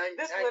 This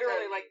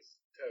literally, like...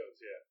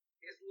 Toes, yeah.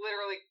 It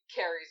literally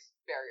carries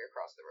Barry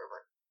across the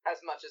river.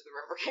 As much as the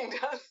River King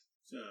does.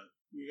 So,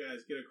 you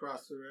guys get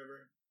across the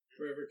river.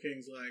 River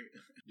King's like,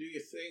 do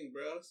your thing,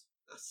 bros.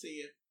 I'll see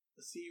you.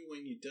 I'll see you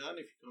when you're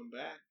done if you come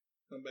back.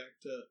 Come back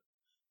to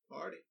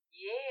party.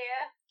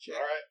 Yeah.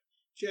 Alright.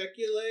 Check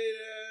you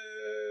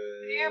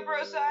later. See ya,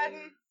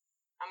 Poseidon.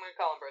 I'm gonna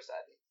call him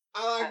Poseidon.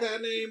 I like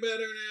that name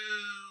better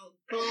now.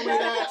 Call me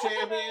that,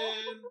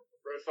 champion.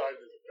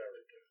 Poseidon is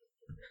very good.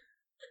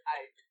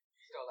 I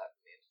stole that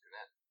from the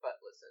internet, but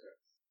listen.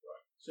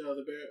 So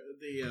the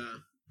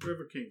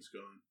River King's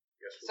gone.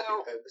 Yes,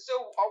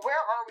 Where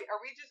are we?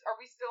 Are we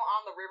still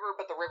on the river,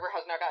 but the river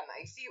has now gotten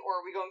icy, or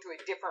are we going to a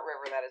different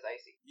river that is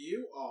icy?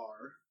 You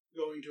are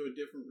going to a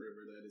different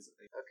river that is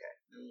icy. Okay.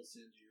 I will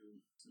send you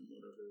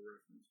somewhat of a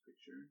reference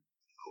picture.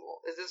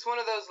 Cool. Is this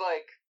one of those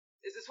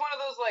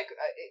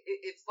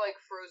it's like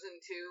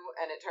Frozen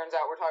 2, and it turns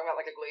out we're talking about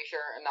like a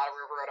glacier and not a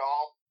river at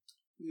all?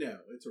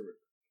 No, it's a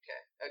river.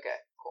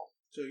 Okay, cool.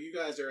 So you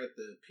guys are at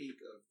the peak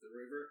of the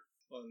river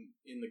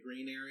in the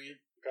green area.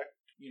 Okay.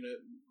 You know,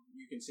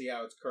 you can see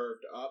how it's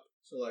curved up.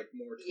 So like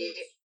more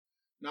towards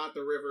not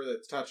the river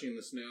that's touching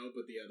the snow,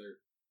 but the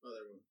other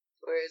one.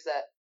 Where is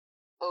that?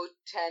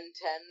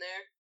 01010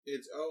 there?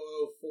 It's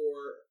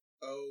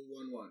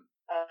 004011.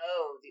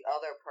 Oh, the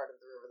other part of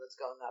the river that's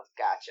going up.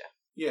 Gotcha.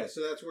 Yeah,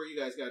 so that's where you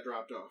guys got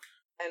dropped off.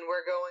 And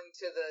we're going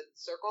to the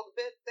circled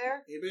bit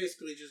there? He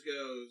basically just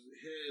goes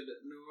head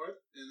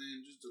north and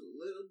then just a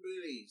little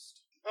bit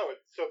east. Oh, what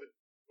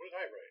did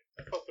I write?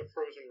 I thought the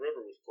Frozen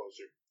River was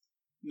closer.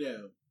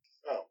 No.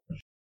 Oh.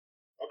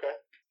 Okay.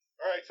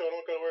 Alright, so I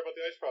don't got to worry about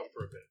the ice problem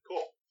for a bit.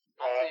 Cool.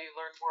 Until you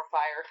learn more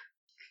fire.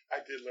 I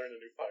did learn a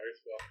new fire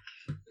spell.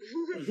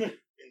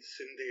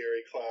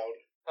 Incendiary Cloud.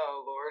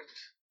 Oh, Lord.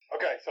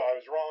 Okay, so I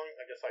was wrong.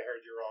 I guess I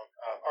heard you wrong.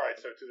 Alright,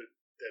 so to the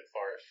dead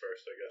forest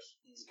first, I guess.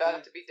 It's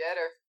about to be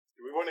deader.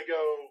 Do we want to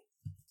go,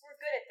 We're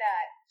good at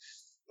that.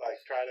 like,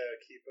 try to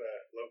keep a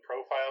low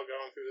profile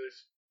going through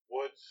these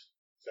woods?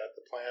 Is that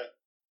the plan?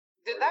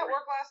 Did that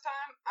work last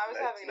time? I was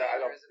having an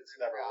aneurysm. It's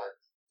never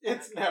worked.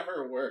 It's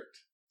never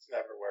worked. It's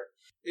never worked.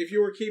 If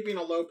you were keeping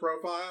a low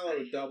profile,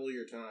 it would double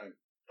your time.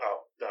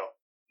 Oh, no.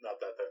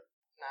 Not that then.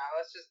 No,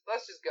 let's just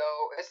go.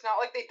 It's not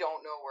like they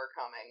don't know we're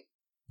coming.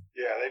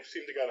 Yeah, they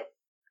seem to got a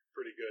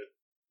pretty good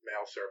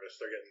mail service.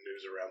 They're getting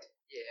news around.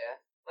 Yeah.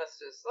 Let's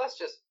just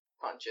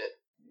punch it.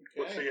 Okay.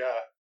 What's the,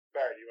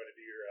 Barry, do you want to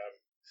do your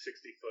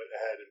 60-foot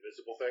ahead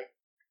invisible thing?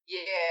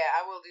 Yeah,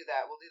 I will do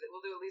that. We'll do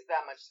at least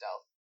that much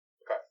stealth.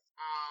 Okay.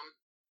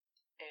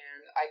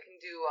 And I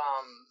can do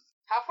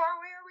how far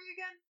away are we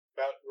again?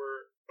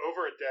 We're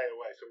over a day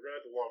away, so we're gonna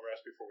have a long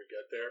rest before we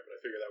get there. But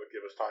I figure that would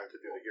give us time to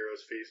do the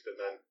Heroes Feast, and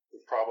then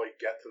we'll probably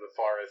get to the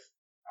forest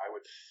I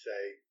would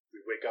say we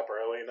wake up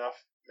early enough,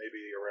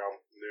 maybe around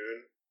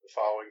noon the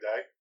following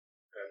day,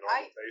 at a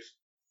normal pace.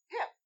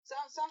 Yeah,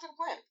 sounds like a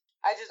plan.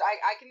 I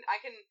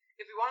can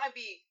if we want to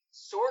be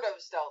sort of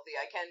stealthy,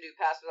 I can do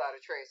pass without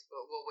a trace,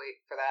 but we'll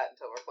wait for that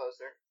until we're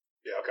closer.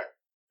 Yeah, okay.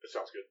 That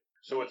sounds good.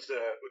 So what's the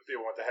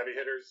deal? Want the heavy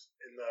hitters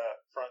in the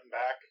front and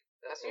back?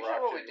 That's The usually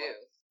rock what we shaped do.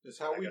 one? That's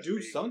how I we guess do,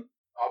 we- son.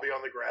 I'll be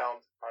on the ground,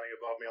 Honey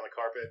above me on the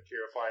carpet,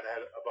 Kira flying ahead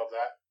above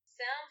that.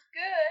 Sounds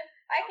good.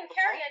 I can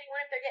carry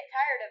anyone if they're getting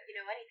tired of,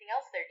 anything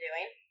else they're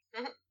doing.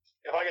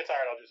 If I get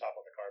tired, I'll just hop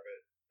on the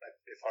carpet,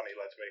 if Honey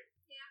lets me.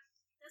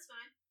 That's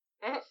fine.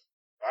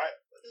 Alright,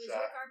 It was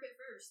your carpet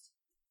first.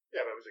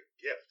 yeah, but it was a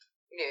gift.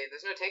 Yeah,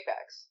 there's no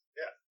takebacks.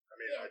 I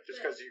mean, Yeah,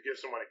 just but- because you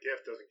give someone a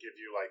gift doesn't give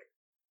you,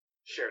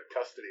 shared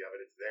custody of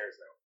it. It's theirs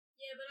now.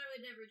 Yeah, but I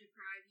would never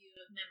deprive you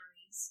of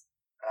memories.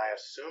 And I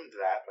assumed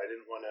that, but I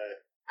didn't want to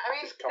I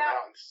mean, just come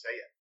out and say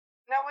it.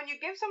 now when you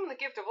give someone the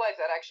gift of life,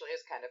 that actually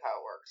is kind of how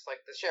it works.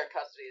 Like the shared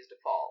custody is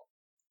default,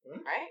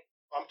 What? right?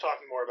 I'm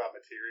talking more about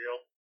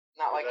material.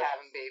 Not like That's-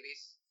 having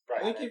babies. I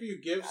Right. think if you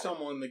give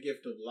someone the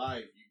gift of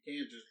life, you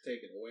can't just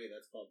take it away.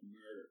 That's called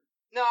murder.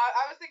 No,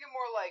 I was thinking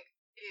more like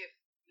if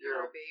you're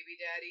You're- a baby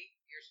daddy,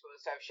 you're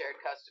supposed to have shared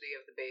custody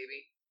of the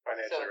baby.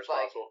 Financially so it's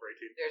like, responsible for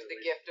 18. There's the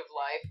at least. gift of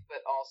life,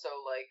 but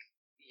also like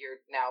you're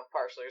now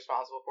partially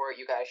responsible for it.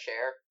 You guys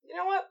share. You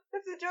know what?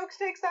 If the joke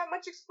takes that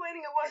much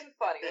explaining, it wasn't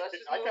funny. Let's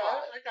just move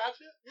on. I got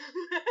you.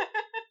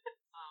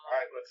 All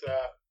right, let's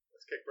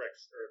kick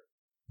bricks or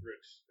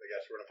roots. I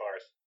guess we're in a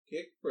forest.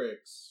 Kick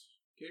bricks.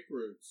 Kick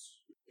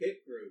roots.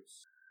 Kick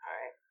roots. All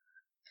right.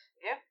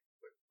 Yeah,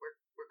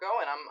 we're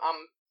going.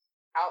 I'm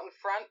out in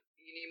front.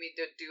 You need me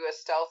to do a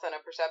stealth and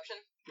a perception?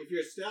 If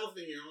you're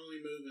stealthing, you're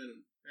only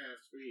moving half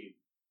speed.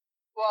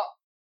 Well,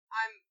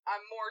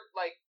 I'm more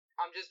like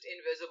I'm just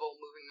invisible,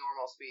 moving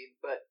normal speed,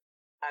 but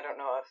I don't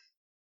know if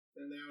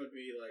Then that would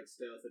be like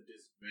stealth at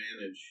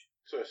disadvantage.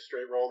 So a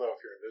straight roll though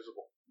if you're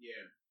invisible.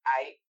 Yeah.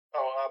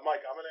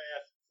 Mike, I'm gonna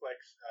ask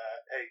Flex.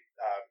 Hey,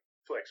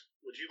 Flex,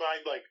 would you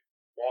mind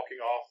walking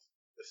off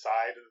the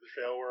side of the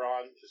trail we're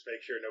on? Just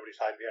make sure nobody's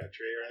hiding behind a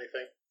tree or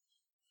anything.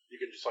 You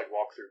can just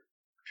walk through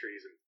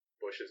trees and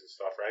bushes and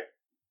stuff, right?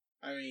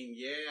 I mean,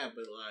 yeah,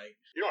 but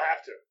You don't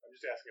have to. I'm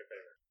just asking a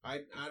favor.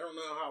 I don't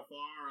know how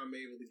far I'm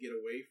able to get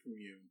away from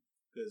you.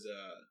 Because,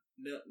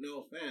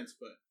 no offense,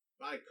 but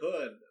if I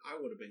could, I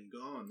would have been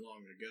gone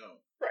long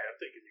ago. Right. I'm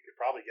thinking you could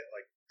probably get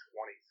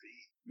 20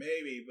 feet.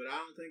 Maybe, but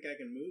I don't think I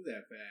can move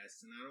that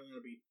fast, and I don't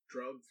want to be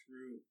drugged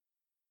through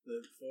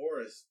the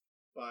forest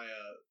by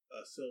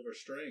a silver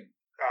string.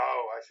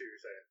 Oh, I see what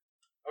you're saying.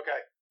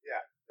 Okay.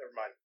 Yeah. Never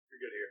mind. You're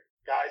good here,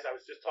 guys. I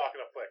was just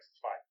talking to Flex. It's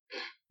fine.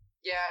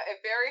 yeah,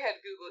 if Barry had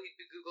Google, he'd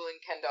be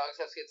googling Ken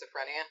dogs have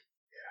schizophrenia.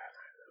 Yeah, I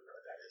don't know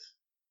what that is.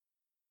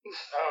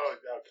 Oh,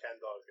 no, Ken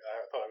dogs.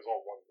 I thought it was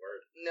all one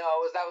word.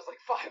 No, that was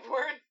 5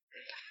 words.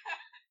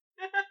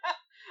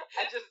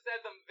 I just said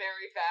them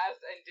very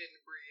fast and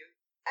didn't breathe.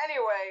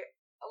 Anyway,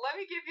 let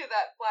me give you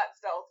that flat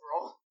stealth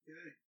roll.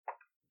 Okay.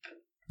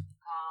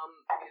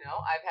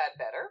 I've had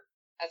better.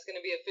 That's going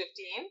to be a 15.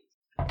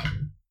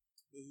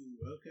 Ooh,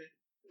 okay.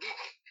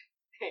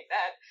 Hate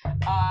that.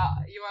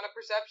 You want a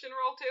perception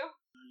roll too?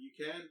 You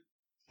can.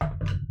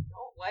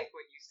 Don't like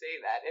when you say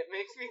that. It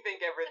makes me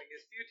think everything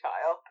is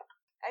futile.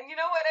 And you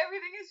know what?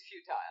 Everything is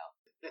futile.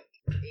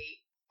 8.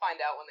 Find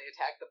out when they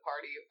attack the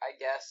party, I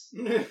guess.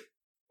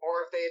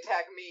 Or if they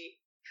attack me.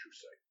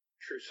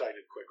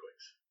 True-sighted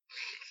quicklings.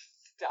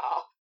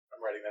 Stop.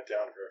 I'm writing that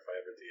down for if I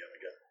ever DM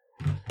again.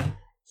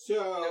 So,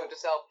 Note to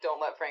self,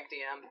 don't let Frank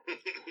DM.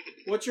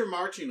 what's your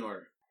marching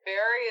order?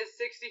 Barry is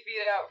 60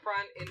 feet out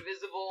front,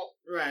 invisible.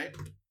 Right.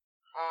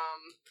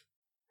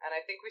 And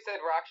I think we said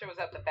Raksha was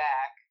at the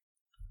back.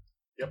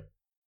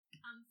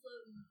 I'm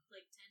floating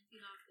 10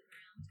 feet off the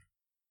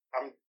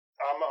ground.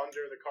 I'm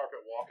under the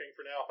carpet walking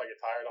for now. If I get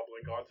tired, I'll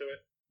blink onto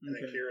it. And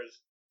then Okay.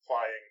 Kira's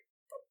flying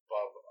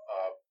above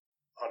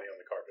Honey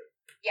on the carpet.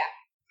 Yeah.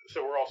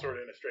 So we're all sort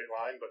of in a straight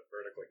line, but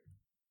vertically.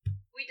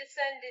 We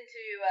descend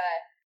into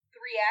 3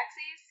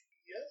 axes,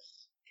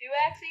 Yes. 2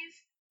 axes,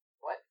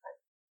 What?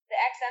 the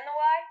X and the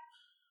Y,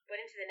 but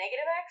into the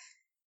negative X.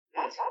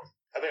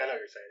 I think I know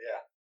what you're saying,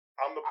 yeah.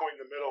 I'm the point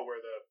in the middle where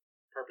the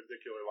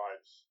perpendicular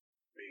lines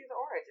meet. The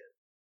origin.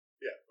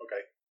 Yeah,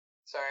 okay.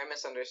 Sorry, I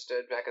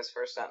misunderstood Becca's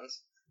first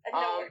sentence.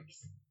 No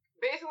worries.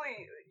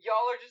 Basically,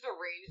 y'all are just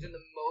arranged in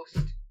the most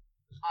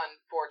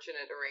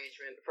unfortunate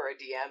arrangement for a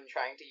DM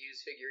trying to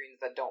use figurines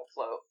that don't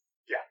float.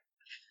 Yeah.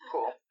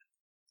 Cool.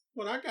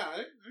 Well, I got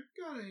it. I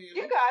got a handle.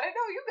 You got it.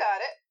 No, you got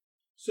it.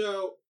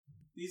 So,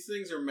 these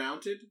things are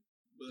mounted,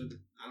 but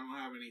I don't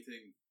have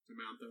anything to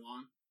mount them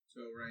on.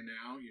 So right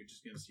now, you're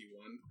just going to see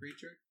one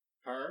creature.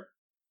 Her,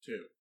 2.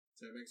 Does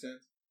that make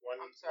sense?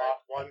 I'm sorry.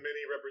 One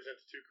mini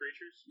represents 2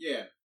 creatures.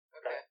 Yeah.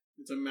 Okay.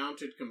 It's a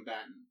mounted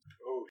combatant.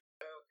 Oh,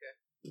 Okay.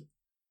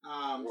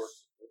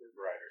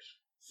 riders.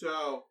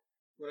 So,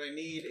 what I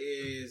need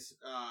is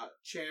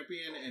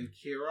Champion and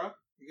Kira.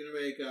 You're going to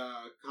make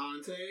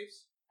con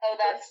saves. Oh,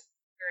 that's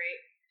great.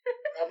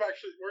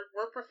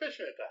 We're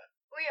proficient at that.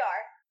 We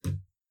are.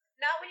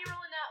 Not when you're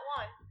rolling that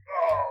one.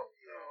 Oh,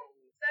 no.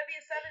 be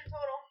a 7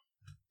 total.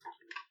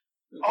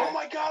 Okay. Oh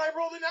my god, I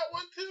rolled in that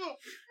one too!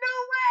 No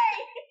way!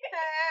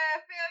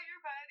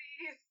 Failure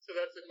buddies. So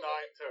that's a 9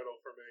 total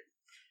for me.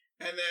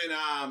 And then,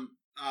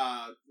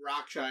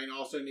 Rockshine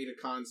also need a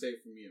con save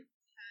from you.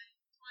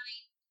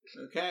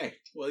 20. Okay.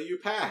 Well, you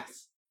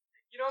pass.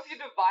 You know, if you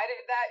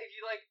divided that, if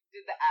you like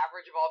did the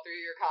average of all 3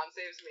 of your con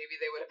saves, maybe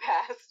they would have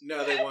passed.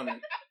 No, they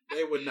wouldn't.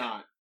 They would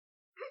not.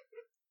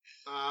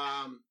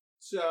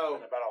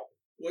 So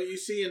what you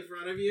see in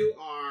front of you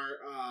are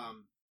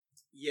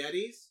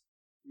Yetis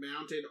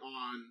mounted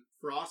on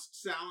frost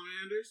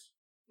salamanders.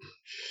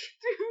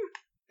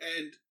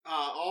 And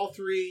all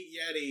 3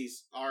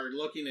 Yetis are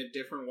looking at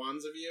different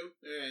ones of you,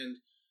 and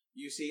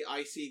you see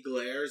icy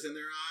glares in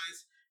their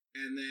eyes,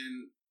 and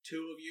then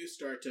 2 of you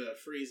start to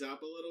freeze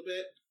up a little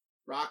bit.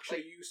 Raksha,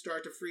 you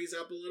start to freeze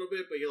up a little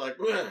bit, but you're like,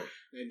 "Ugh,"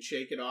 and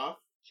shake it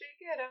off. Shake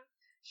it up.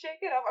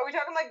 Shake it up. Are we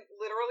talking like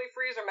literally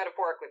freeze or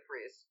metaphorically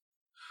freeze?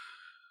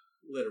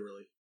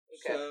 Literally.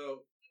 Okay.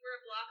 So, We're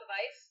a block of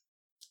ice.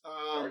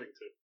 Starting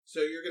to.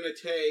 so you're going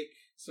to take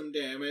some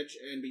damage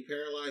and be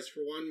paralyzed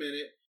for 1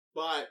 minute,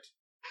 but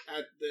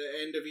at the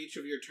end of each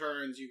of your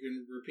turns, you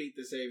can repeat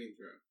the saving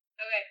throw.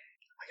 Okay.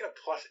 I get a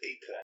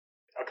 +8 to that.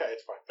 Okay,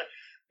 it's fine.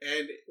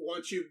 And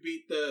once you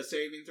beat the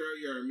saving throw,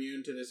 you're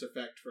immune to this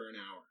effect for an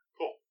hour.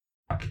 Cool.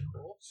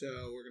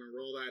 So we're going to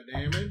roll that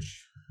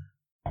damage.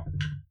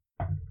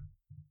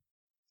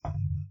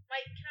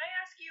 Mike, can I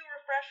ask you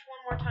refresh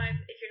one more time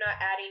if you're not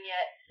adding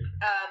yet?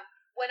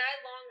 When I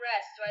long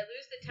rest, do I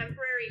lose the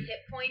temporary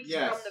hit points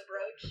Yes. from the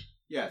brooch?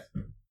 Yes.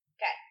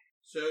 Okay.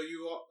 So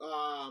you,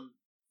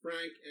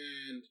 Frank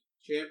and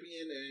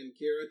Champion and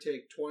Kira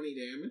take 20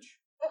 damage.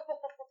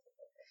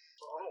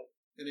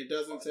 And it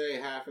doesn't say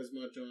half as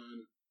much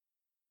on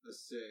a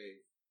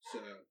save. So,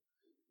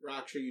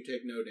 Raksha, you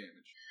take no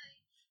damage.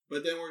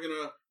 But then we're going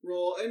to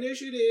roll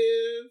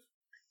initiative.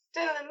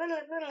 Dun, dun,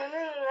 dun, dun,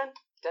 dun,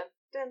 dun,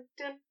 dun,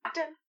 dun,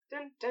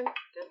 dun, dun,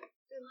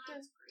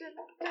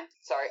 dun.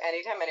 Sorry,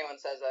 anytime anyone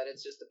says that,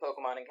 it's just the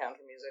Pokemon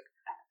encounter music.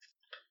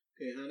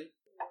 Okay, honey.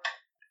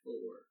 4.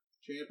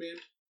 Champion.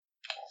 6.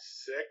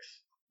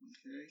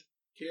 Okay.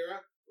 Kira.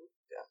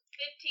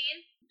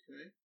 15.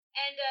 Okay.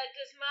 And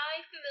does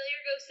my familiar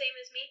go same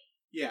as me?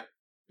 Yeah.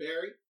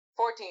 Barry.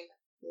 14.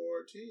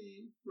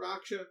 14.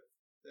 Raksha.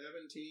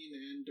 17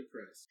 and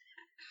depressed.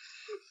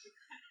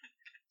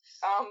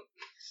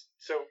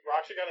 So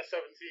Raksha got a 17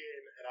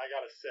 and I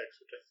got a 6,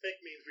 which I think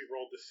means we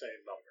rolled the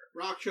same number.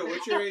 Raksha,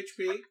 what's your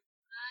HP?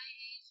 My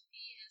HP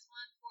is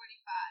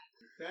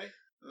 145. Okay.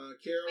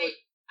 Kira.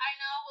 Wait, I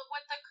know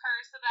with the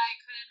curse that I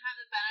couldn't have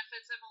the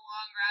benefits of a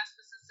long rest,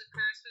 but since the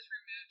curse was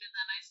removed and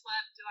then I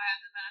slept, do I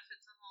have the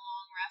benefits of a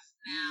long rest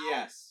now?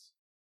 Yes.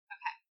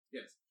 Okay.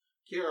 Yes.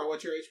 Kira,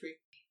 what's your HP?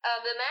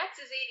 The max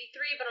is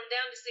 83, but I'm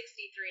down to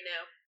 63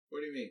 now.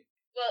 What do you mean?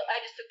 Well,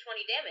 I just took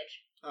 20 damage.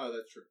 Oh,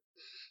 that's true.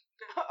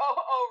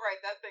 Oh, right,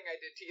 that thing I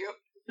did to you.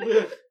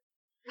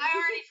 I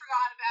already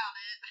forgot about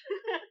it.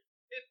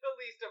 It's the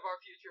least of our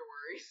future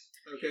worries.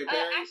 Okay,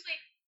 Barry. Actually,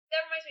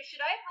 that reminds me,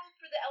 should I have rolled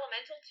for the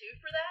elemental too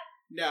for that?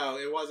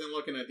 No, it wasn't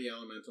looking at the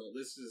elemental.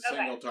 This is a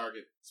Okay. single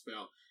target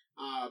spell.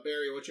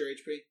 Barry, what's your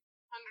HP?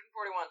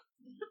 141.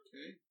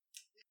 Okay.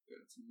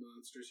 Got some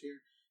monsters here.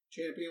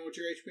 Champion, what's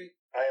your HP?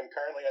 I am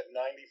currently at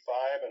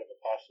 95 out of a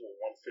possible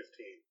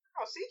 115.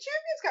 Oh, see,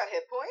 Champion's got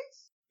hit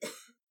points.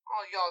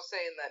 All y'all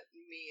saying that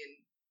me and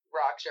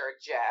Raksha are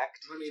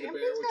jacked. Honey the Bear,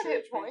 Champion's what's got your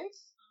hit HP? points.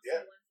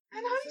 Yeah.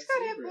 And Honey's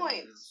got hit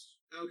points.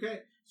 Okay,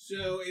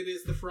 so it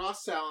is the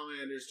Frost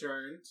Salamander's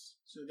turns.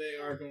 So they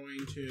are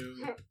going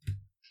to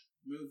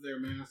move their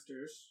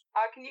masters.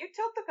 Can you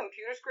tilt the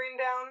computer screen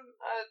down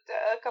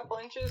a couple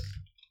inches?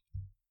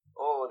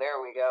 Oh,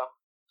 there we go.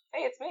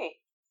 Hey, it's me.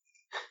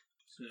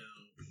 So,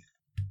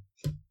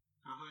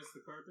 how high is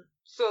the carpet?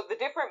 So the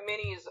different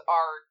minis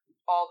are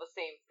all the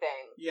same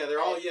thing. Yeah,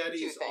 they're all Two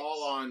Yetis, things.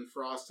 all on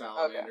Frost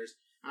Salamanders.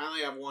 I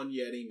only have one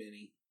Yeti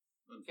mini,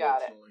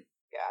 Got it. unfortunately.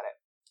 Got it.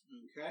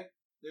 Okay.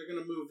 They're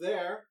going to move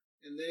there,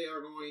 and they are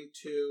going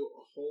to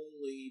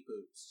Holy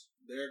Boots.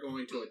 They're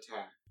going to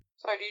attack.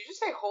 Sorry, did you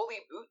just say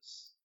holy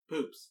boots?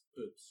 Poops.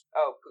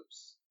 Oh,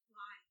 poops.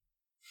 Why?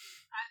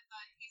 I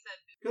thought he said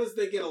Because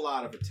they get a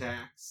lot of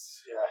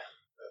attacks. Yeah,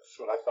 that's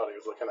what I thought he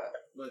was looking at.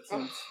 But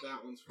since that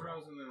one's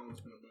frozen, that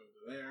one's going to move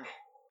to there.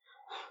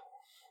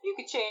 You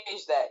could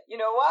change that. You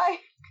know why?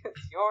 Because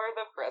you're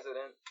the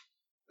president.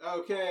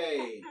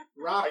 Okay.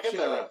 I get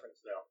that Raksha.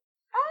 reference now.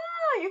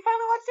 Ah, you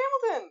finally watched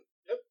Hamilton.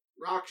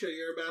 Raksha,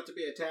 you're about to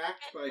be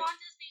attacked it's by... on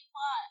Disney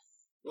Plus.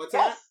 What's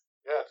that?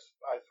 Yes,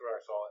 I swear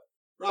I saw it.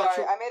 Sorry,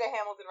 Raksha, I made a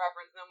Hamilton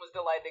reference and was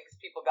delighted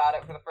because people got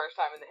it for the first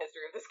time in the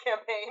history of this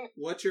campaign.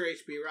 what's your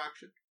HP,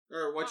 Raksha?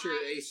 Or what's your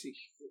My AC?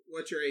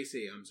 What's your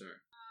AC? I'm sorry.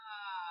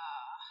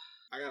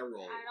 I gotta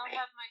roll. I don't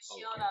have my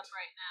shield right. up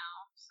right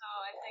now, so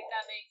I think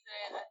that makes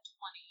it a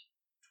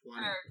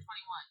 20 or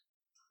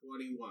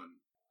 21. 21.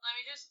 Let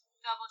me just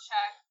double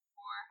check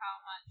for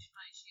how much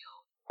my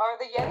shield. Are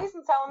the Yetis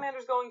and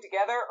Salamanders going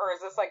together, or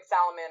is this like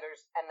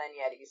Salamanders and then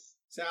Yetis?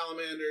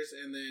 Salamanders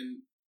and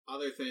then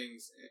other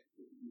things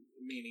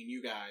meaning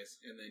you guys,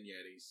 and then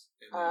Yetis.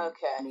 And then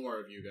Okay. more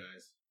of you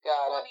guys.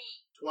 Got it.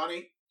 20.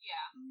 20?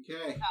 Yeah,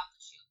 Okay. without the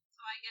shield.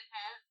 So I get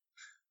hit.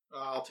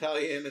 I'll tell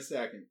you in a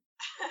second.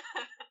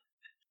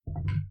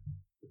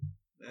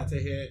 That's a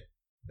hit.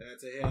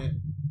 That's a hit.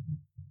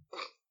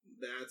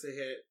 That's a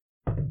hit.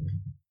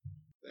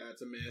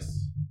 That's a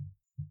miss.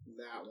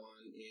 That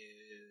one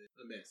is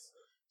a miss.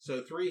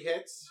 So 3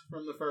 hits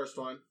from the first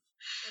one.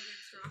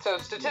 So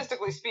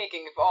statistically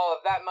speaking, if all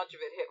of that much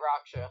of it hit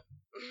Raksha,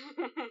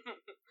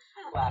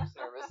 laughs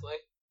nervously.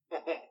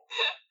 Okay.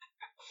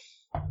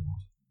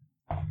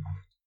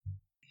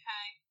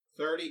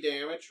 30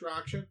 damage,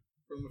 Raksha,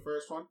 from the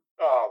first one.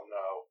 Oh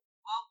no.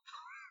 Well,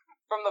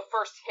 From the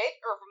first hit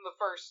or from the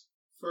first?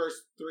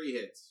 First 3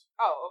 hits.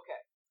 Oh, okay.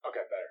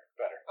 Okay,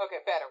 better. Okay,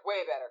 better.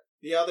 Way better.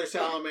 The other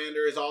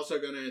salamander is also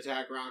going to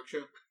attack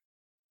Raksha.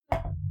 I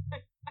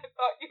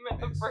thought you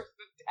meant the Yes. first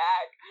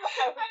attack.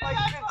 I was I know, like,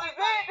 that's this what is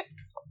I it.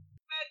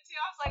 but too,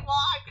 I was like,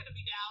 well, I'm gonna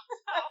be down,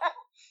 so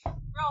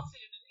real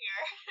soon in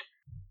here.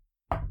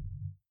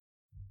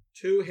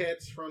 2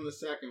 hits from the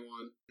second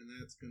one, and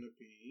that's going to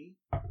be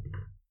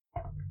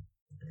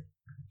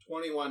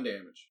 21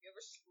 damage. You ever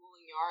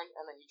spooling yarn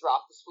and then you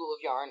drop the spool of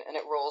yarn and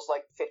it rolls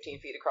like 15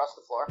 feet across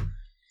the floor?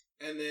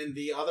 And then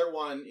the other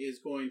one is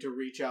going to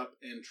reach up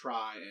and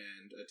try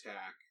and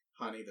attack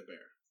Honey the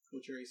Bear.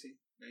 What's your AC?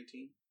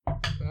 19?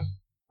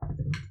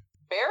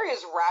 Barry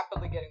is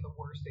rapidly getting the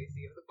worst AC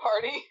of the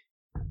party.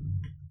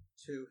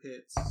 2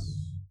 hits.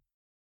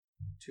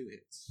 2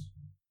 hits.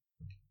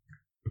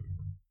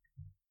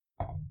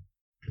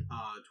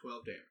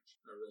 12 damage.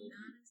 I rolled.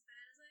 Not as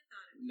bad as I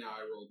thought it would. No,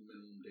 I rolled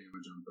minimum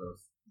damage on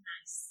both.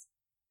 Nice.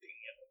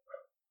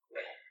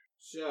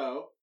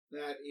 So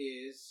that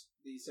is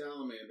the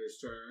salamander's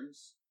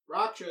turns.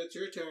 Raksha, it's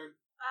your turn.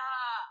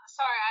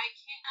 Sorry, I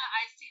can't.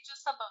 I see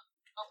just a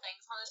couple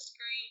things on the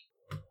screen.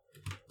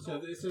 So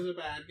this is a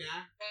bad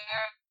guy.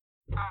 There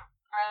are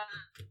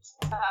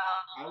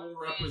I will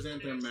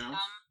represent their mounts.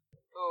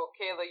 Oh,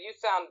 Kayla, you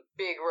sound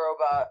big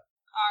robot.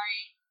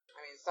 Sorry. I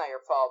mean, it's not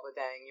your fault, but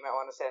dang, you might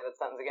want to say that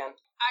sentence again.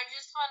 I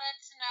just wanted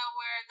to know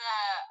where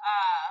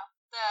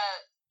the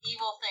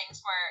evil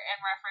things were in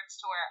reference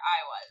to where I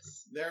was.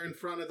 They're in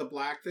front of the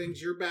black things.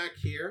 You're back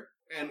here,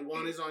 and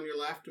one is on your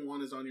left and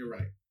one is on your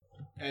right.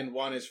 And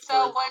one is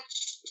So further.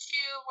 which 2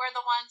 were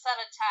the ones that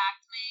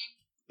attacked me?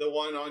 The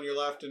one on your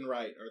left and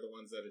right are the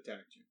ones that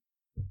attacked you.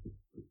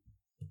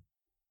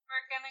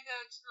 We're gonna go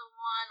to the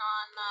one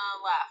on the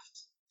left.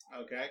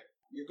 Okay.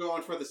 You're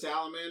going for the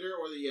salamander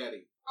or the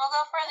yeti? We'll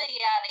go for the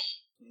Yeti.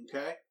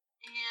 Okay.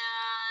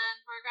 And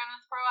we're gonna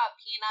throw out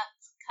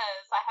Peanuts,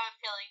 because I have a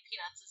feeling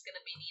Peanuts is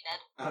gonna be needed.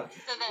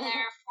 Okay. So then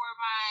therefore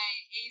my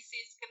AC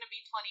is gonna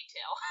be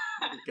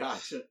 22.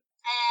 Gotcha.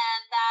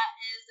 And that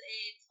is a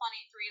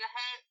 23 to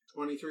hit.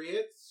 23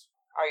 hits.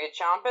 Are you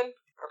chomping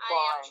or I am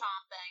clawing?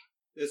 chomping.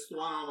 This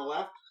one on the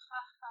left.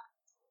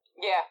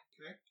 Yeah.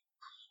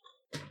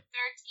 13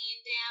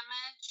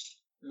 damage.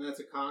 And that's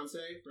a con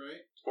save,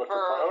 right? What for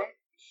For- prone?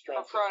 For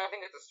Strength. prone, I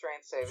think it's a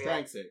strength save, yeah.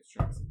 Strength save.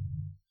 Strength save.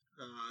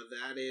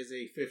 That is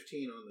a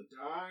 15 on the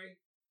die,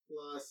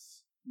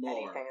 plus more.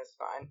 Anything is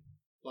fine.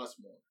 Plus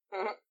more.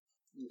 Mhm.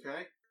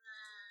 Okay.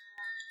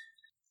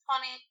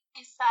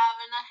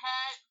 27 to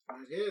hit.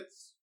 That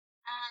hits.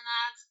 And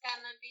that's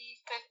gonna be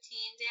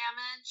 15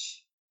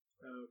 damage.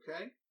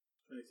 Okay.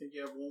 I think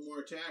you have one more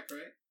attack,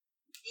 right?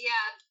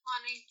 Yeah,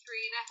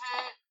 23 to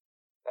hit.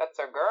 That's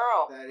a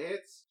girl. That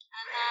hits.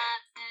 And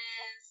that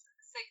is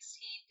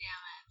 16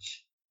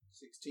 damage.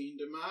 16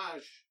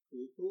 damage.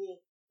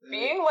 Cool. That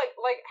Being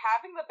like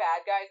having the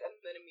bad guys and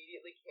then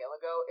immediately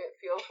Kayla go, it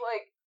feels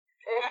like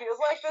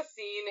the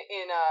scene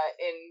in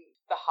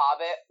The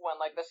Hobbit when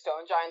like the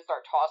stone giants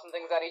start tossing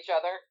things at each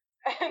other.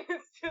 And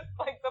it's just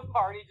like the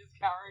party just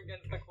cowering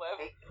against the cliff.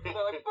 They're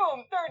like,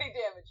 boom, 30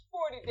 damage,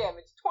 40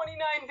 damage,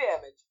 29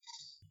 damage.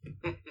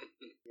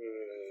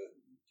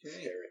 Okay.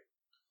 Scary.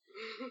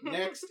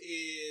 Next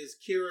is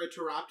Kira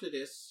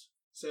Pteroptodus.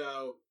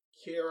 So,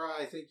 Kira,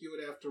 I think you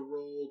would have to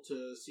roll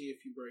to see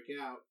if you break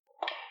out.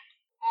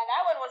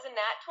 That one was a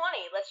nat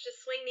 20. Let's just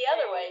swing the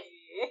other way.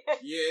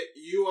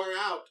 You are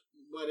out,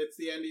 but it's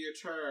the end of your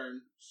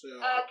turn, so...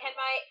 Can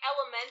my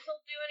elemental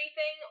do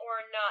anything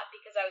or not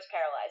because I was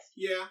paralyzed?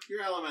 Yeah,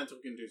 your elemental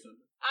can do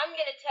something. I'm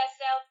gonna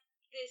test out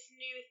this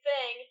new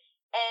thing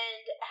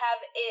and have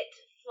it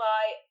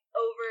fly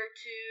over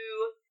to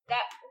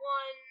that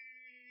one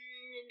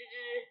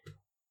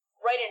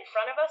right in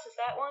front of us. Is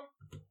that one?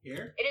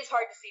 Here? It is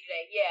hard to see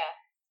today. Yeah.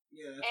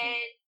 Yeah, that's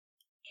And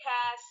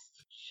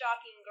cast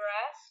Shocking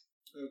Grasp.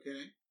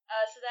 okay.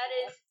 So that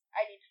is,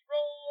 I need to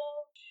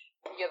roll.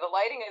 Yeah, the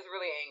lighting is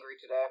really angry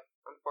today,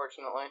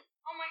 unfortunately.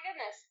 Oh my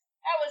goodness.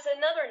 That was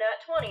another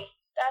nat 20.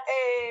 That's,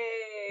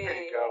 Hey!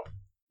 There you go.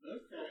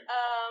 Okay.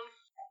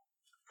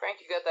 Frank,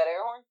 you got that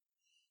air horn?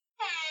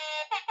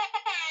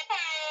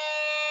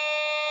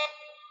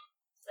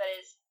 that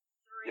is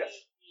 3d8.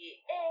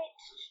 Yes.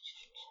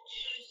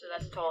 So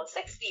that's a total of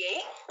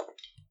 68.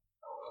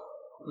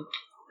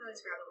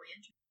 Always grab a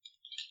lantern.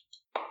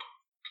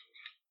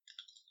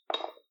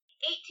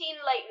 18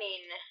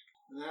 lightning.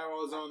 And that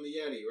was on the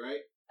Yeti,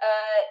 right?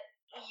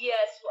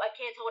 Yes. Well, I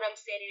can't tell what I'm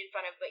standing in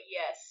front of, but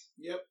yes.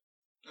 Yep.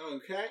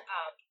 Okay.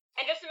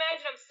 And just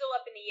imagine I'm still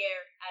up in the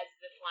air as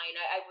the flying.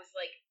 I was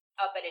like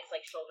up at its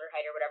like shoulder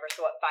height or whatever.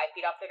 So what, 5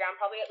 feet off the ground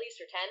probably at least,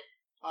 or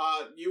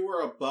 10? You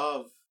were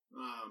above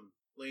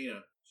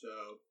Lena,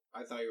 so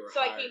I thought you were.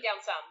 So higher. I came down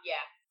some.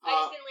 Yeah. I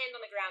just didn't land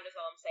on the ground. Is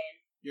all I'm saying.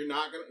 You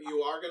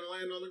are gonna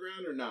land on the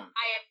ground or not?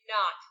 I am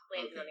not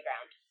landing Okay. on the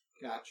ground.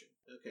 Gotcha.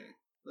 Okay.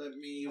 Let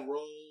me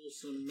roll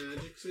some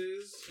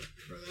magicses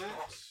for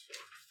that.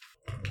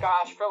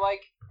 Gosh, for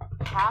like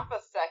half a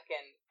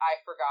second, I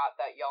forgot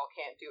that y'all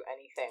can't do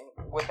anything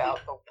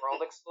without the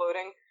world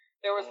exploding.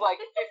 There was like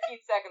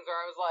 15 seconds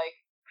where I was like,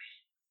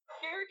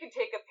 Kira can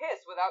take a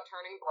piss without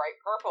turning bright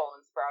purple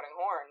and sprouting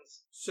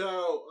horns.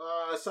 So,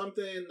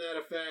 something that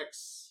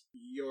affects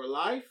your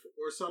life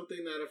or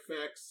something that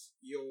affects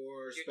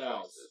your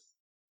spells? choices.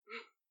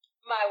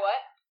 My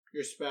what?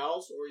 Your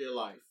spells or your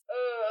life?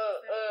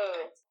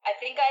 I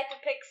think I have to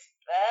pick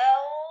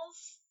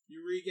spells.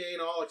 You regain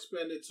all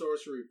expended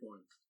sorcery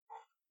points.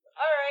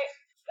 Alright,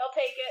 I'll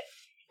take it.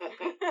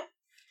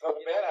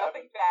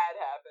 Nothing bad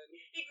happened.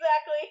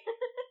 Exactly.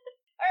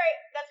 Alright,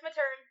 that's my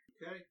turn.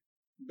 Okay.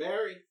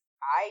 Barry.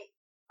 I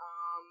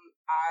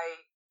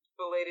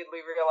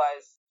belatedly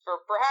realized,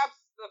 for perhaps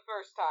the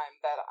first time,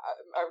 that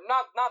or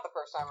not the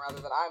first time,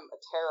 rather, that I'm a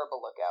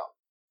terrible lookout.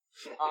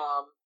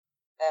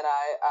 And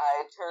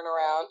I turn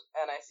around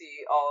and I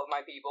see all of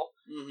my people,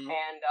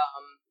 and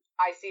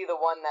I see the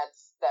one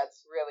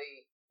that's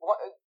really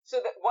so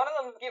that one of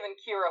them's giving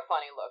Kira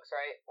funny looks,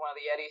 right? One of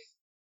the Yetis.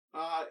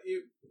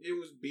 It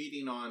was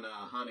beating on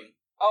honey.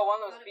 Oh,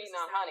 one of them's beating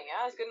on honey.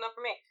 Yeah, that's good enough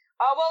for me.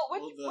 Well,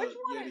 which one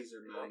Yetis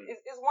are mounted.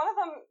 is one of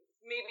them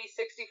maybe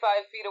 65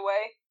 feet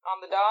away on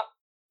the dot?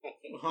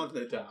 On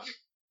the dot.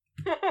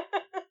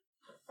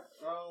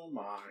 Oh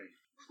my.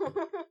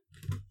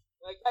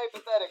 Like,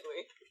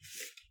 hypothetically.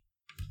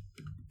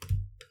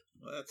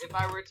 Well, that's... If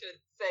I were to,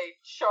 say,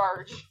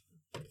 charge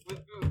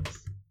with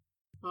boots.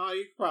 Oh,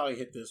 you could probably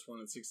hit this one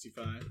at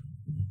 65.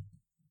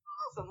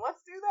 Awesome,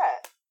 let's do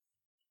that.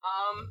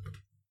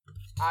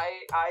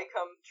 I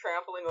come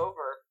trampling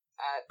over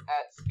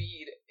at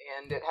speed,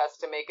 and it has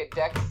to make a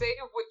dex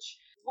save, which,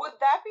 would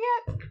that be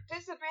at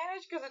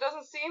disadvantage because it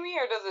doesn't see me,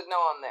 or does it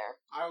know I'm there?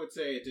 I would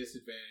say a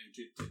disadvantage.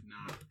 It did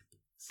not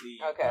see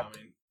you Okay.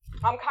 coming.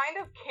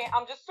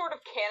 I'm just sort of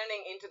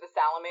cannoning into the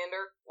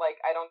salamander, like,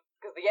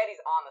 because the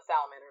Yeti's on the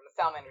salamander, and the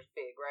salamander's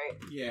big, right?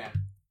 Yeah.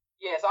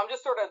 Yeah, so I'm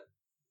just sort of,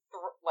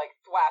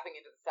 thwapping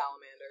into the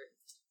salamander.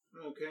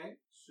 Okay,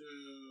 so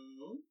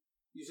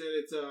you said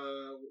it's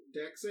a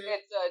dex save?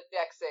 It's a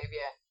dex save,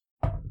 yeah.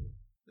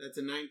 That's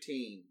a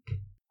 19.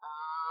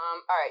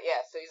 Alright,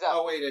 yeah, so he's up.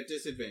 Oh, wait, at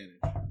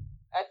disadvantage.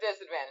 At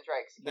disadvantage,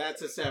 right?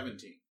 That's a 17.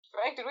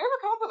 Frank, did we ever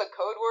come up with a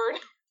code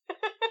word?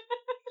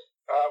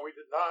 We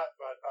did not,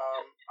 but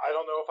I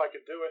don't know if I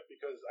could do it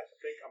because I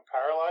think I'm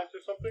paralyzed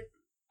or something.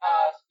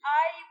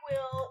 I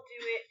will do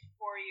it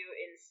for you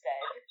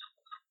instead.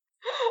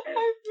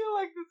 I feel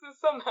like this is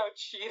somehow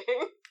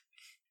cheating.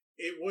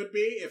 It would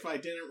be if I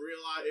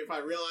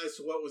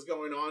realized what was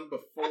going on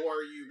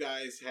before you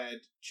guys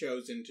had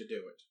chosen to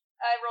do it.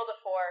 I rolled a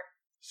 4.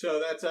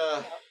 So that's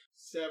a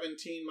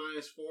 17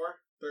 minus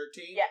 4,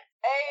 13? Yeah.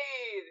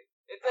 Hey,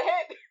 it's a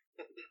hit.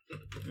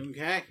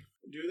 Okay.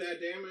 Do that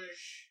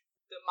damage.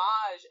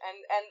 Damage,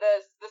 and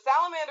the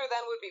salamander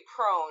then would be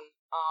prone,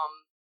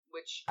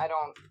 which I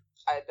don't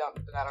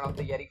know if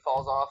the Yeti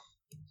falls off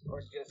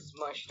or just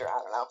smushed, or I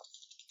don't know.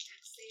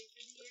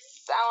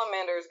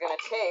 Salamander is gonna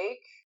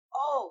take.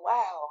 Oh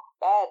wow,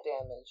 bad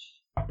damage.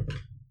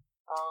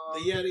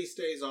 The Yeti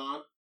stays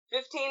on.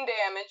 15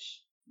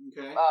 damage.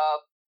 Okay.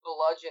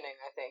 Bludgeoning,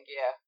 I think.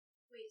 Yeah.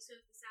 Wait, so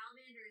if the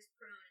salamander is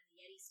prone and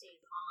the Yeti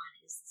stays on,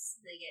 is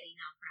the Yeti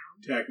not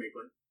prone?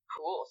 Technically.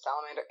 Cool.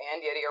 Salamander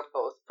and Yeti are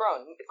both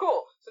prone.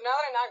 Cool. So now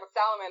that I knocked the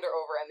salamander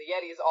over and the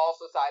Yeti is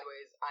also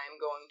sideways, I'm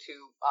going to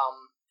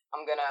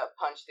I'm gonna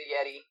punch the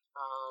Yeti.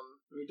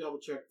 Let me double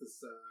check the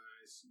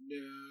size.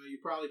 No, you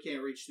probably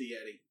can't reach the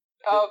Yeti.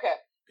 Oh, okay.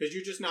 Because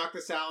you just knocked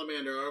the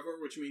salamander over,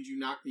 which means you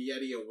knocked the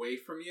Yeti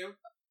away from you.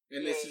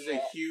 And this is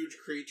a huge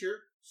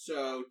creature,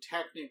 so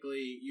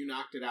technically you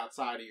knocked it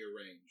outside of your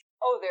range.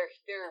 Oh, they're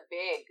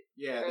big.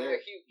 Yeah,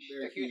 they're huge.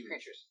 They're huge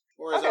creatures.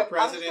 Or as our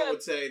president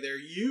would say, they're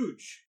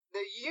huge.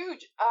 They're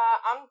huge.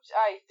 I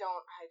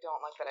don't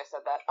like that I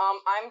said that.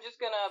 I'm just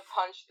gonna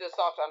punch the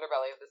soft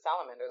underbelly of the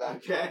salamander then.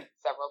 Okay.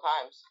 Several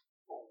times.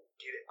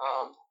 Get it.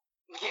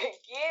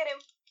 Get him.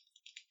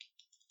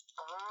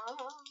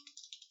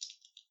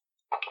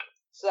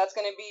 So that's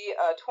gonna be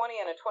a 20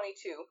 and a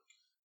 22.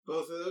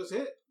 Both of those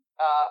hit.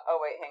 Oh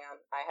wait, hang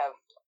on. I have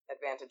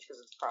advantage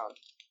because it's prone.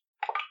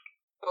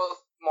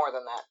 Both more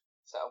than that.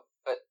 So,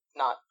 but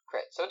not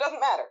crit. So it doesn't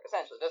matter.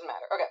 Essentially, it doesn't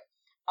matter. Okay.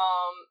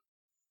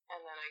 And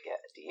then I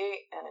get a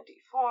D8 and a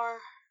D4.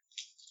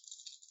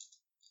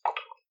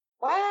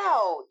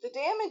 Wow, the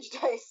damage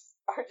dice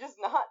are just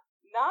not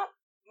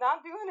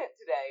doing it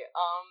today.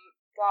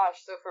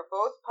 Gosh, so for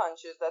both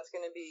punches, that's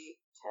going to be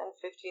 10,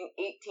 15,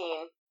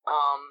 18.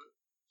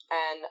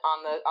 And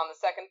on the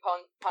second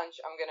punch,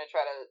 I'm gonna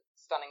try to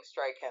stunning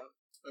strike him,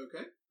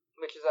 Okay.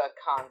 which is a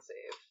con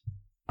save.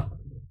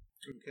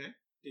 Okay.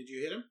 Did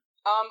you hit him?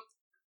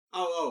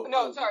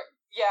 No, sorry.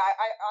 Yeah,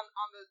 I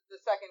on the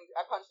second,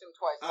 I punched him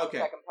twice. On Okay.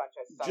 the second punch,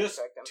 I stunning Just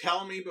striked him.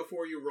 tell me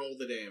before you roll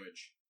the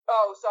damage,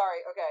 Oh, sorry.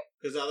 Okay.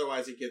 because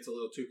otherwise it gets a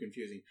little too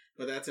confusing.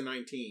 But that's a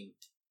 19.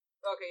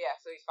 Okay, yeah,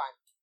 so he's fine.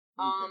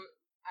 Okay.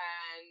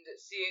 And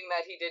seeing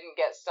that he didn't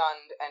get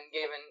stunned, and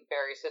given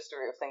Barry's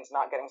history of things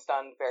not getting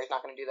stunned, Barry's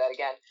not going to do that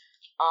again.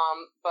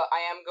 But I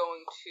am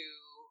going to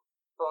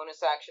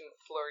bonus action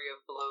Flurry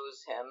of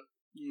Blows him,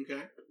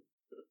 Okay.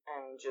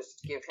 and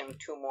just give him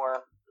two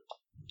more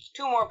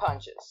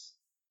punches.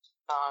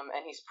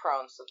 And he's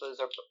prone, so those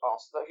are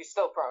also, he's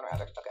still prone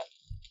rather. Okay.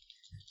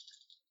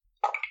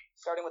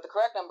 Starting with the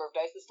correct number of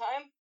dice this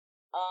time.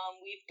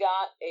 We've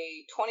got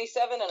a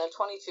 27 and a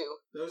 22.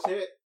 Those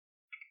hit.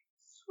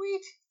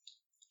 Sweet.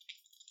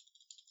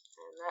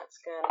 And that's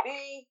gonna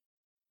be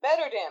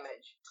better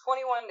damage.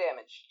 21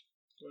 damage.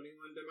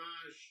 21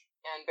 damage.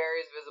 And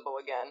Barry's visible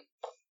again.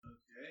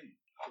 Okay.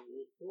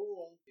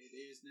 Cool. It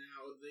is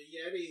now the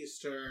Yeti's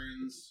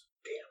turns.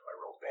 Damn, I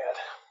rolled bad.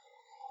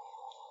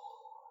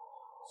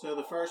 So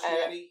the first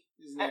Yeti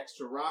is next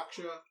to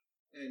Raksha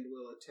and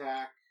will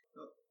attack.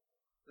 Oh,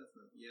 that's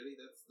not the Yeti,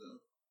 that's the...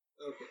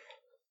 Okay.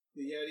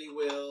 The Yeti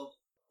will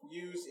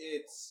use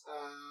its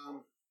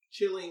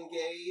chilling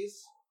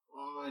gaze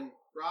on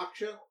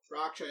Raksha.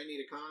 Raksha, I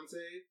need a con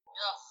save.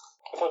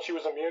 I thought she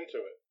was immune to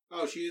it.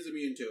 Oh, she is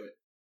immune to it.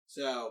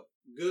 So,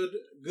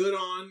 good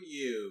on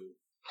you.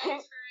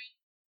 Thanks for it.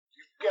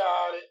 You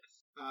got it.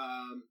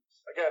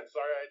 Again,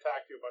 sorry I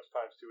attacked you a bunch of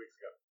times 2 weeks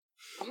ago.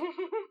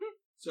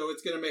 So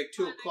it's going to make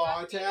 2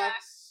 claw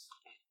attacks.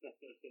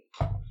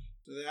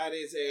 So that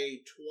is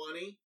a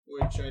 20,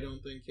 which I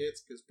don't think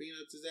hits because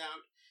Peanuts is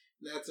out.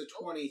 That's a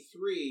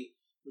 23,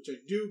 which I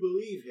do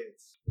believe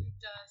hits. It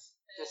does.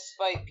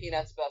 Despite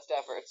Peanut's best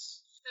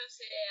efforts. So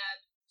sad.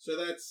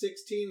 So that's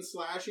 16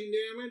 slashing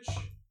damage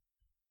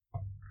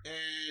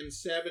and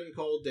 7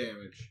 cold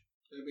damage.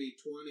 That'd be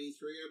 23,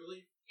 I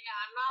believe. Yeah,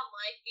 I'm not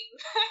liking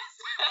this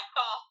at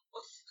all.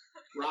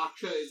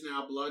 Raksha is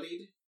now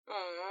bloodied.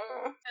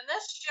 And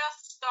this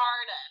just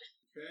started.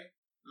 Okay.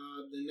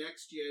 The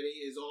next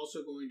Yeti is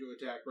also going to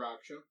attack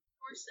Raksha. Of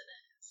course it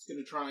is. It's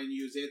going to try and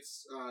use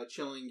its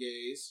chilling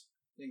gaze,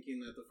 thinking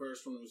that the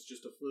first one was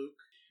just a fluke.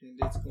 And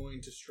it's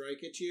going to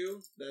strike at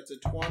you. That's a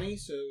 20,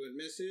 so it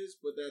misses,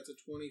 but that's a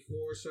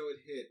 24, so it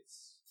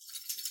hits.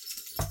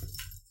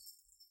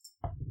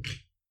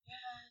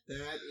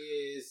 That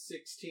is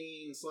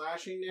 16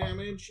 slashing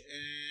damage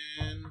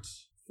and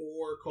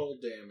 4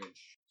 cold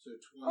damage. So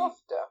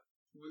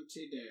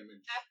 20 damage.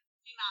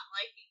 Definitely not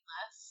liking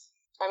this.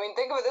 I mean,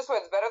 think of it this way.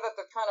 It's better that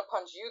they're trying to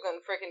punch you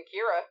than frickin'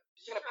 Kira.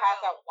 She's gonna pass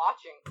out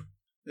watching.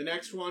 The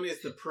next one is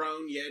the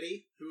prone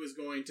Yeti, who is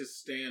going to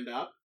stand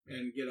up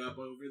and get up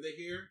over the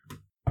here.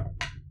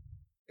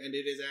 And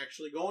it is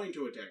actually going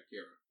to attack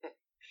Kira.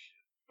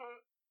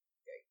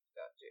 Okay,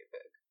 got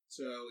JPEG.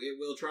 So it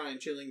will try and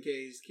chilling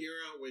gaze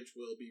Kira, which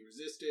will be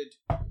resisted.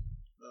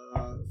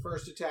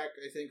 First attack,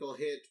 I think, will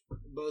hit.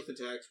 Both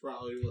attacks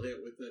probably will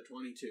hit with the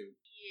 22.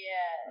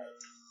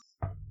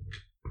 Yes.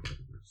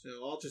 So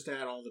I'll just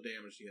add all the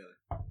damage together.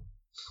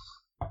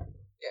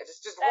 Yeah,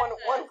 just That's one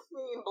a-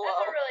 clean blow.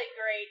 That's a really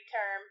great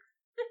term.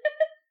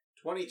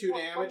 22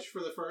 damage for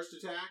the first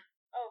attack.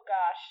 Oh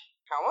gosh.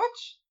 How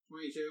much?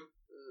 22.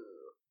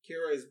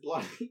 Kira is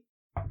bloody.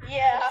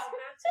 Yeah. I was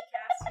about to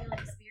cast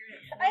Healing Spirit.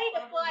 at I need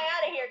to full fly level.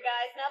 out of here,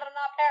 guys, now that I'm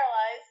not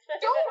paralyzed.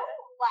 Don't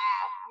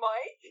laugh,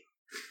 Mike.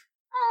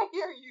 I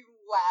hear you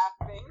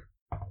laughing.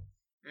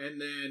 And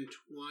then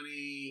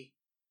 25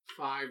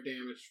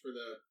 damage for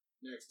the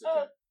next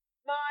Oh, attack.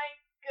 my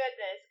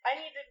goodness. I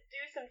need to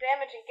do some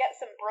damage and get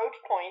some brooch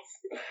points.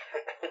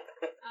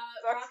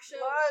 Sucks Raksha,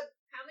 blood.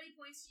 how many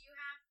points do you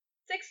have?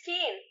 16.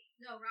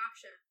 No,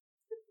 Raksha.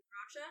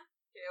 Raksha?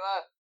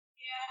 Kayla.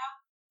 Yeah.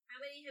 How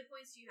many hit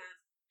points do you have?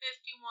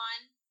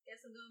 51.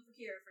 Guess I'm going for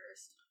Kira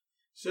first.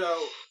 So,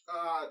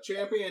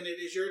 Champion, it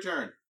is your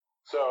turn.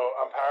 So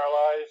I'm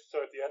paralyzed,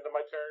 so at the end of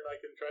my turn I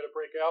can try to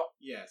break out?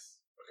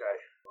 Yes. Okay.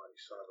 Oh, you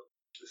son of a...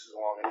 This is a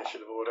long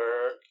initiative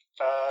order.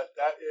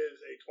 That is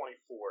a 24.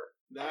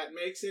 That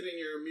makes it, and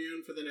you're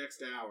immune for the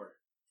next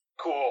hour.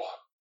 Cool.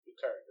 Good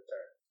turn.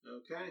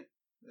 Okay.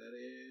 That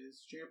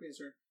is Champion's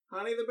turn.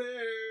 Honey the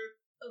Bear.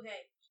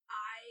 Okay,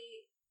 I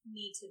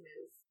need to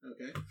move,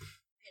 Okay.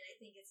 and I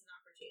think it's an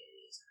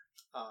opportunity.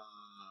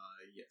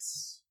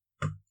 Yes.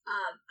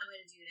 I'm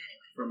gonna do it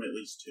anyway. From at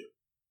least 2.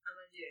 I'm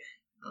gonna do it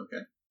anyway.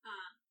 Okay.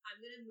 I'm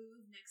gonna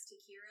move next to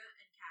Kira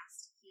and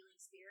cast Healing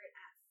Spirit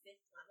at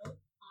 5th level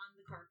on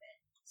the carpet,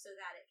 so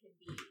that it can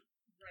be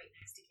right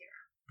next to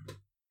Kira.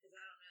 Because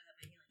I don't know that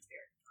my Healing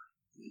Spirit can fly.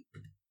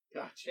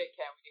 Gotcha. Shit,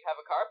 can we have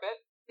a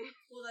carpet?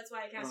 Well, that's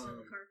why I cast it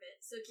on the carpet.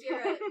 So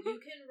Kira, you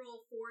can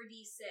roll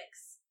 4d6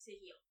 to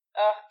heal.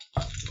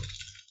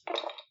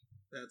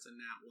 That's a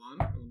nat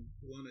 1 on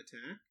one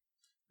attack.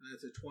 And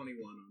that's a 21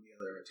 on the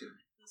other attack.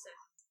 The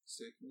second.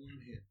 Second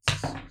one hits.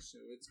 So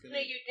it's So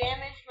gonna... you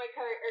damaged my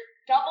current, or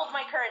doubled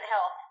my current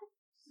health.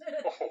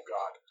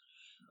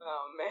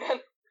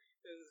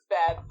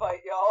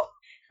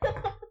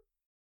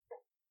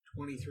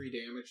 23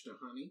 damage to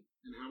Honey.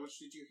 And how much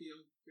did you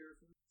heal, Kira?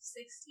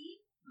 16?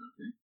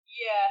 Okay.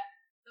 Yeah.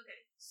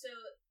 Okay, so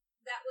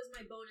that was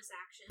my bonus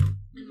action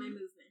and my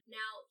movement.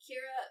 Now,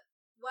 Kira,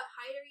 what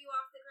height are you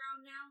off the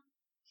ground now?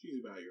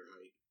 She's about your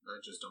height. I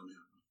just don't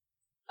have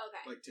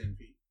Okay. like 10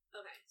 feet.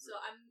 Okay, so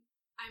I'm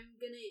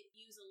gonna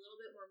use a little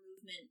bit more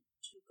movement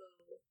to go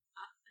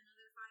up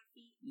another 5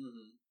 feet.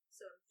 Mm-hmm.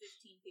 So I'm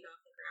 15 feet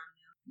off the ground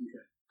now.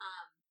 Okay.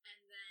 And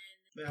then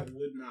That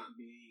would not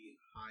be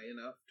high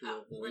enough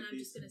to avoid then I'm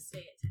these. just gonna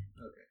stay at 10.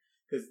 Okay.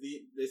 Because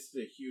this is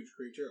a huge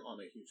creature on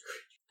a huge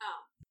creature.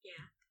 Oh,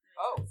 yeah. that makes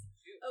Oh, sense.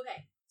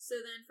 Okay,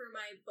 so then for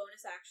my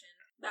bonus action,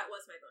 that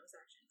was my bonus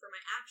action. For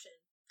my action,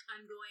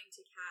 I'm going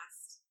to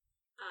cast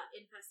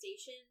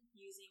Infestation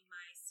using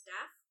my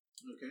staff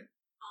Okay.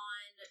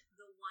 on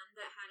the one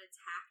that had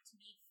attacked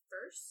me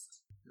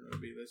first. That would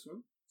be this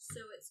one.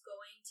 So it's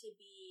going to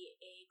be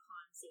a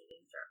con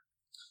saving throw.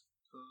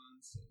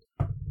 Con save.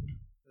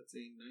 That's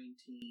a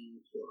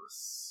 19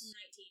 plus.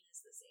 19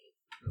 is the save.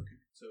 Okay,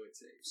 so it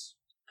saves.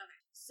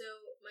 Okay, so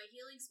my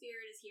healing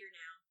spirit is here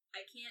now.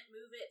 I can't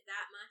move it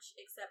that much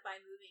except by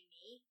moving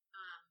me.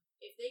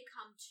 If they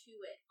come to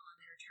it on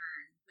their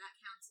turn, that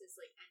counts as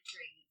like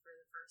entering it for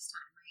the first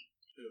time, right?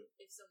 Who?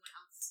 If someone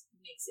else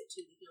makes it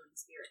to the healing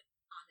spirit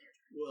on their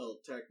turn. Well,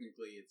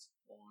 technically it's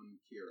on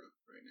Kira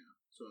right now.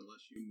 So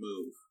unless you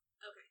move.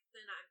 Okay,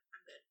 then I'm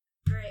good.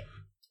 Alright,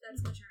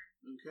 that's my turn.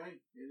 Okay,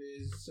 it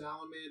is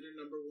Salamander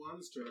number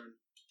 1's turn.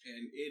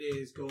 And it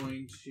is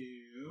going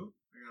to...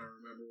 I gotta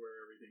remember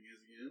where everything is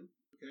again.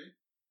 Okay.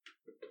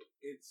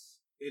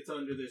 It's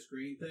under this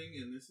green thing,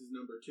 and this is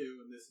number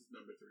 2, and this is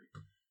number 3.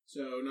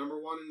 So number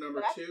 1 and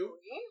number That's 2.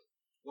 green?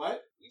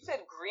 What? You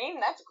said green?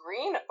 That's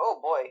green? Oh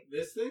boy.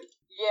 This thing?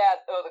 Yeah,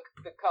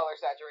 the color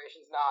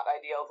saturation's not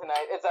ideal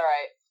tonight. It's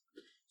alright.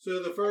 So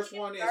the first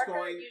one is Darker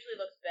going... usually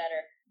looks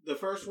better. The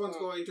first one's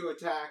going to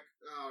attack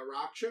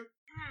Raksha.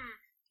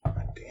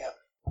 Damn.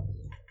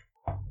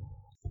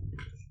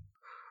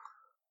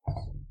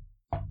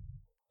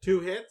 2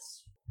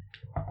 hits.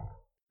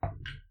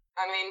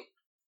 I mean,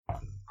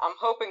 I'm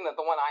hoping that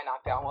the one I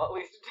knocked down will at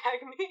least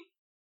attack me.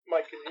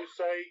 Mike, can you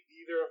say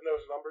either of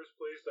those numbers,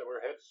 please, that were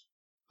hits?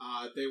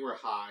 They were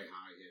high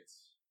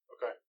hits.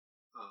 Okay.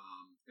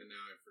 And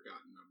now I've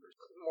forgotten numbers.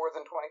 More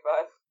than 25.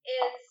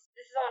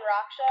 This is on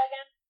Raksha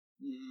again?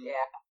 Mm,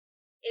 Yeah.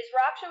 Is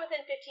Raksha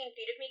within 15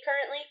 feet of me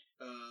currently?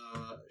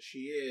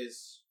 She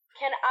is.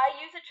 Can I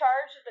use a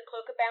charge of the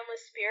Cloak of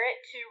Boundless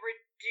Spirit to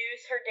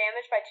reduce her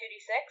damage by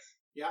 2d6?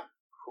 Yep.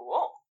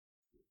 Cool.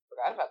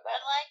 Forgot about I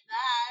that. like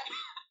that.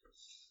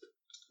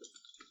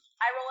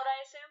 I roll it, I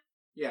assume?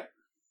 Yeah.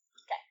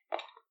 Okay.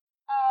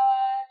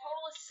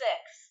 Total is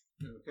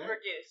 6. Okay.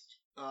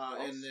 Reduced.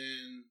 And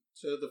then,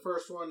 so the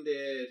first one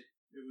did,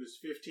 it was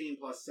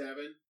 15 plus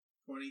 7,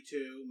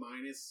 22,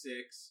 minus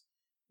 6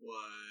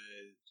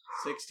 was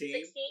 16.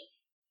 16?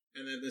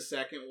 And then the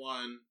second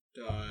one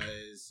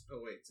does, oh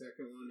wait,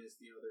 second one is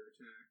the other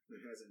attack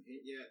that hasn't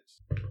hit yet.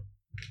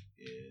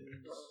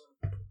 Is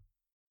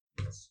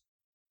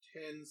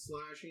 10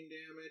 slashing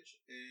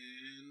damage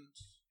and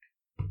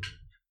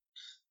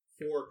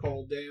 4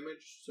 cold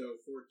damage, so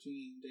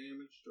 14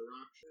 damage to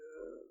Raksha.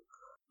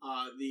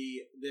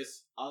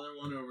 This other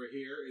one over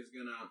here is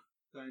gonna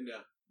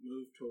kinda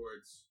move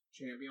towards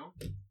Champion.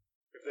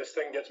 If this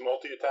thing gets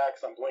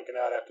multi-attacks, I'm blinking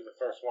out after the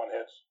first one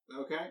hits.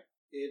 Okay,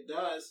 it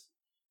does.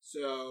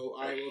 So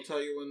I will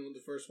tell you when the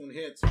first one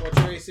hits. What's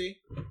your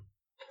AC?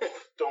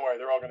 Don't worry,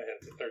 they're all going to hit.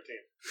 It's a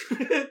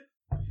 13.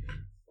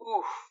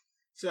 Oof.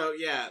 So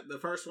yeah, the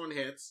first one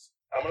hits.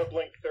 I'm going to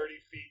blink 30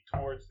 feet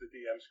towards the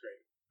DM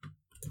screen.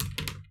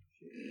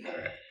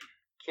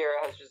 Kira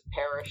has just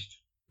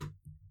perished.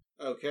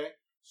 Okay,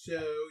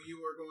 so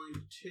you are going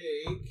to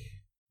take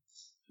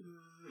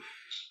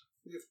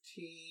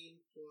 15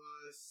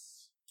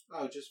 plus...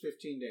 Oh, just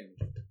 15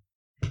 damage.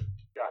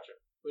 Gotcha.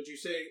 But you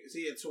see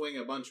it swing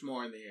a bunch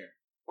more in the air.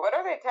 What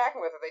are they attacking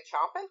with? Are they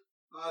chomping?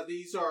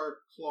 These are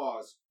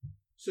claws.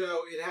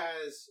 So it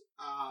has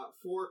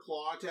 4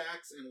 claw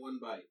attacks and 1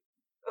 bite.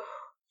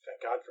 Thank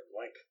God for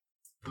blink.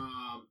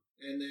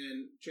 And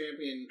then,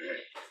 Champion,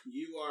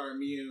 you are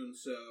immune,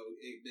 so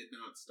it did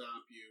not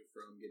stop you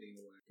from getting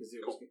away. Because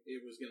it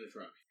was going to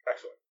try.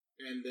 Excellent.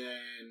 And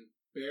then,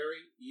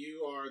 Barry,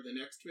 you are the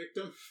next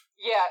victim.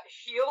 Yeah,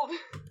 shield.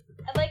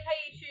 I like how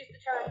you choose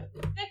the term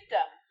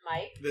victim,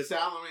 Mike. The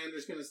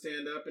Salamander's going to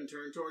stand up and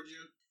turn towards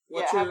you.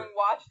 Having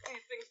watched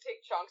these things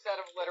take chunks out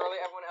of literally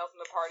everyone else in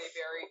the party,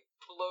 Barry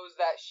blows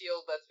that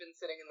shield that's been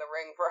sitting in the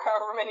ring for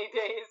however many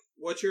days.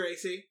 What's your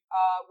AC?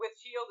 With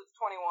shield, it's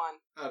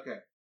 21.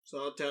 Okay. So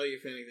I'll tell you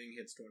if anything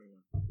hits 21.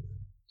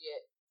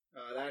 Yeah.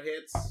 That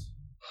hits.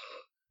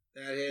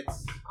 That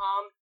hits.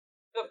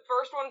 The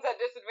first one's at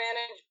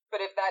disadvantage,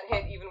 but if that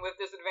hit even with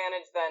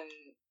disadvantage, then...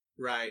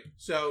 Right.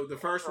 So the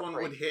first one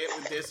would hit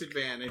with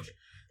disadvantage.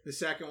 The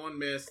second one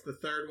missed. The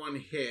third one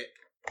hit.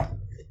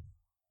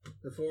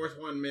 The fourth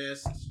one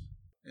missed.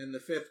 And the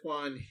fifth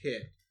one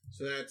hit.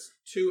 So that's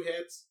 2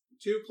 hits.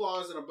 2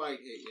 claws and a bite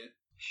hit you.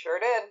 Sure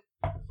did.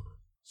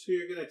 So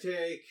you're going to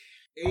take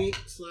 8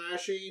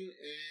 slashing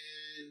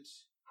and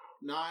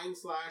 9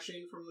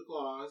 slashing from the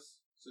claws.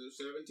 So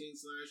 17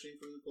 slashing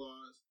from the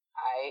claws.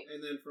 I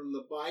And then from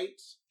the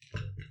bite,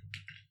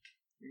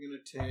 you're going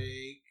to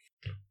take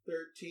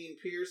 13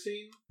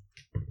 piercing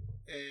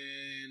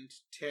and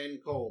 10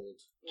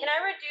 cold. Can I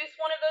reduce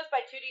one of those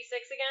by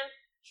 2d6 again?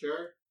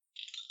 Sure.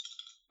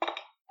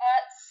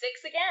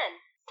 6 again.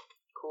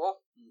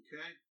 cool.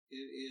 Okay.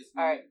 It is.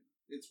 All right.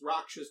 It's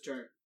Raksha's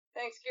turn.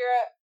 Thanks,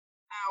 Kira.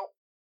 Ow.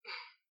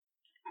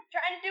 I'm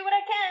trying to do what I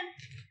can.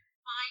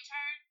 My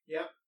turn?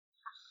 Yep.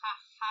 Ha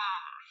ha.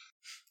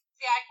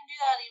 See, I can do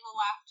that evil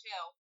laugh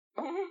too.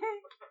 22.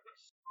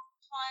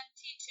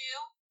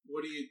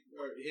 What are you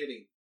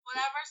hitting?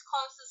 Whatever's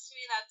closest to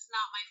me that's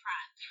not my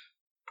friend.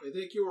 I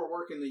think you were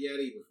working the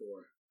Yeti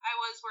before. I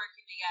was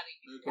working the Yeti.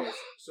 Okay,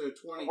 so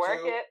 22.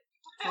 Work it.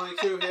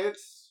 22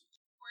 hits.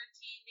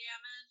 14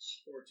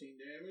 damage. 14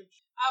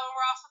 damage. Oh, and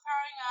we're also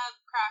throwing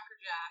Cracker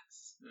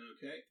Jacks.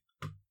 Okay.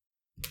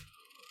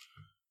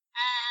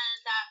 And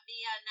that'd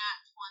be a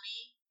nat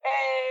 20.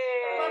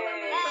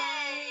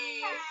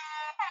 Hey!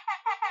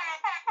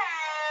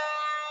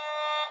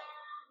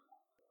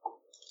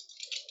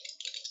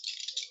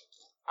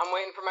 I'm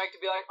waiting for Mike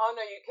to be like, oh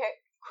no, you can't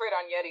crit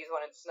on Yetis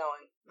when it's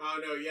snowing. Oh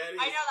no, Yeti.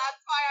 I know,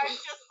 that's why I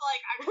was just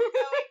like, I'm just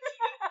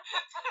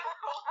going to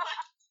roll my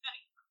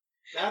dice.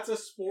 That's a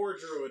Spore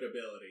Druid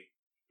ability.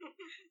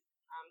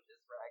 I'm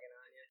just bragging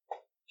on you.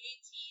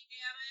 18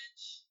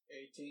 damage.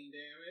 18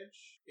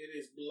 damage. It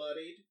is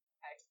bloodied.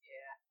 Heck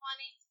yeah.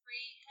 23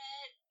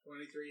 hit.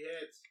 23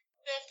 hits.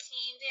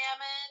 15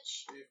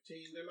 damage.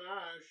 15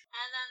 damage.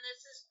 And then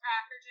this is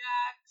Cracker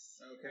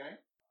Jacks.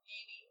 Okay.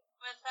 Maybe.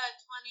 With a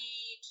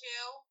 22.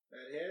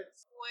 That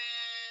hits.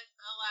 With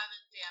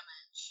 11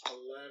 damage.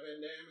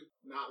 11 damage.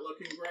 Not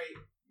looking great.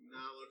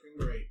 Not looking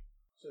great.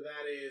 So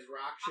that is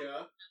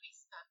Raksha. Let me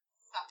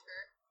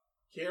sucker.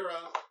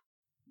 Kira,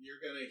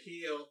 you're gonna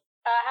heal.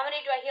 How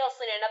many do I heal,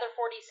 Selena? Another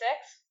 46?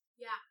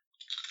 Yeah.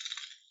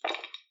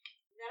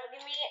 That'll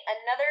give me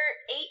another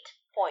 8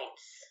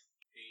 points.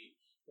 8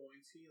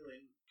 points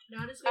healing.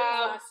 Not as good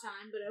as last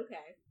time, but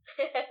okay.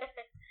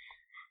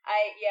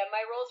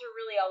 My rolls are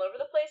really all over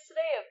the place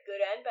today, of good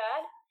and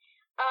bad.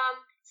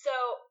 So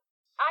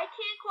I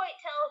can't quite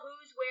tell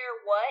who's where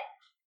what.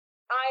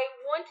 I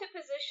want to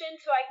position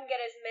so I can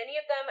get as many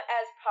of them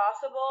as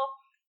possible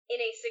in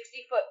a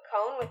 60-foot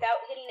cone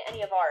without hitting any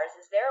of ours.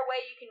 Is there a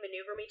way you can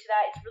maneuver me to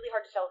that? It's really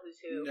hard to tell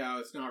who's who.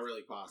 No, it's not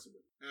really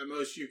possible. At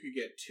most, you could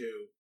get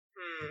 2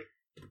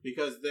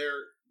 because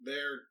they're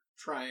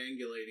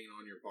triangulating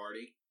on your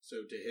party.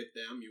 So to hit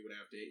them, you would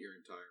have to hit your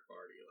entire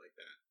party like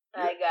that.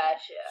 I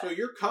gotcha. So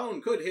your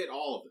cone could hit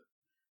all of them.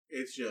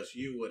 It's just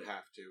you would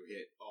have to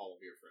hit all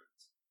of your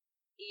friends.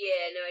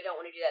 Yeah, no, I don't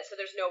want to do that. So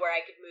there's nowhere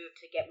I could move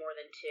to get more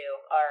than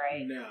 2.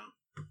 Alright. No.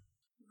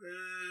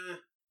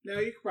 No,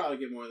 you could probably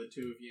get more than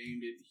 2 if you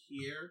aimed it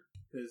here,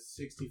 because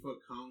 60-foot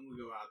cone would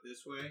go out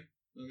this way.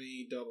 Let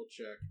me double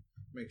check.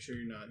 Make sure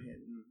you're not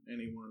hitting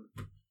anyone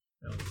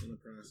else in the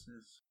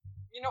process.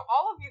 You know,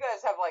 all of you guys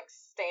have, like,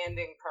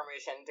 standing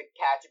permission to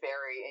catch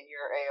Barry in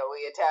your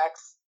AoE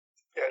attacks.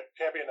 Yeah,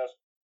 champion knows.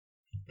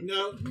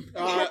 No.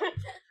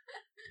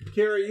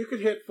 Kira, you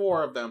could hit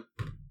 4 of them.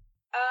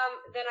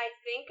 Then I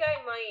think I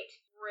might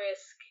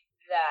risk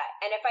that.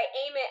 And if I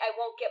aim it, I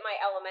won't get my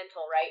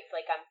elemental, right?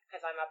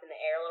 Because I'm up in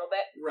the air a little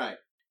bit. Right.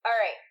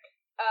 Alright.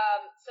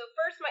 So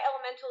first my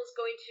elemental is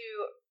going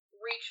to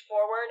reach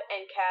forward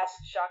and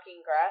cast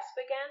Shocking Grasp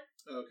again.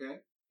 Okay.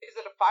 Is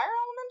it a fire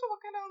elemental?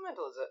 What kind of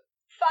elemental is it?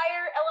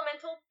 Fire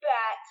elemental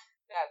bat.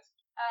 That's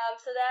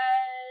So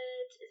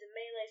that is a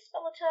melee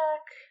spell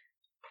attack.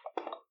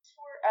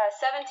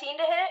 17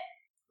 to hit.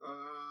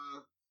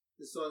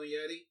 This on the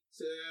Yeti.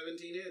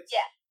 17 hits.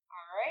 Yeah.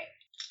 Alright.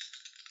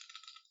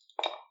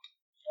 14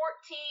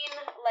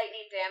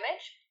 lightning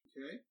damage.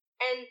 Okay.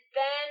 And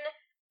then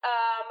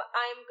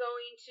I'm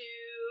going to...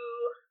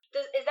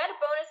 Is that a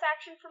bonus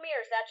action for me,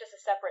 or is that just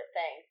a separate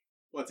thing?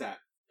 What's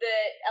that?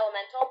 The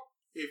elemental?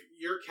 If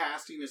you're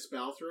casting a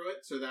spell through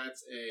it, so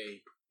that's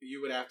you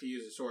would have to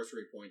use a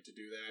sorcery point to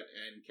do that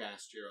and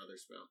cast your other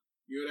spell.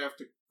 You would have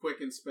to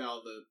quicken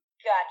spell the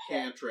Gotcha.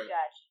 cantrip.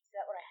 Gotcha. Is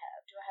that what I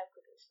have? Do I have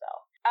quicken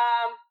spell?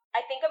 I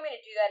think I'm going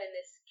to do that in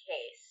this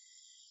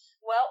case.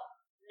 Well,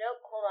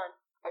 nope, hold on.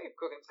 how you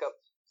cooking scope.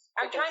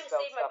 I'm trying to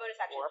save my bonus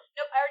action.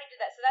 Nope, I already did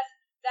that. So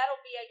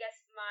that'll be, I guess,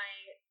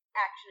 my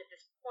action at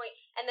this point.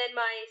 And then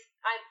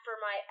for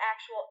my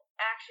actual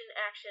action,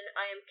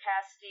 I am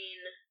casting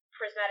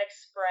Prismatic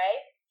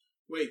Spray.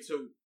 Wait,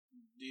 so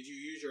did you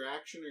use your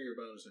action or your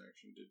bonus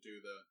action to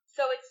do the...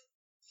 So it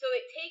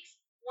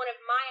takes one of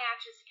my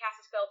actions to cast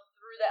a spell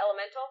through the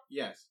elemental.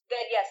 Yes.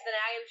 Then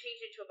I am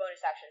changing it to a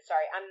bonus action.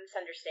 Sorry, I'm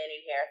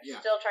misunderstanding here.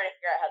 Yeah. Still trying to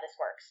figure out how this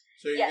works.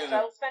 So you're So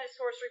gonna... I will spend a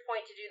sorcery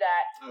point to do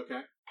that.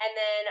 Okay. And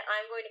then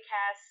I'm going to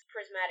cast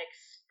Prismatic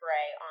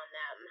Spray on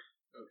them.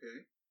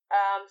 Okay.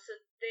 So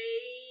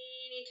they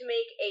need to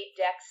make a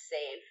Dex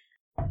save.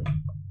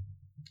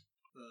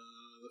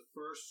 The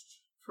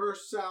first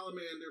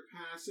salamander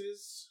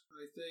passes,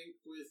 I think,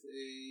 with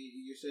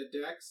you said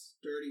Dex,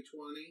 dirty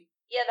 20.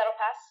 Yeah,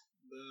 that'll pass.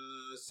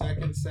 The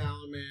second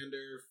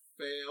salamander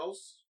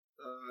fails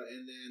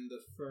And then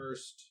the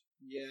first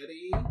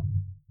Yeti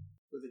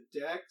with a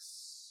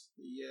dex,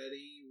 the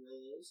Yeti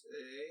rolls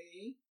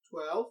a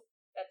 12.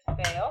 That's a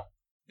fail.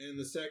 And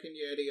the second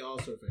Yeti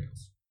also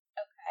fails.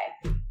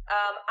 Okay.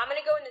 I'm going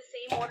to go in the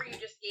same order you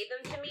just gave them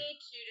to me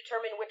to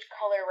determine which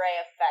color ray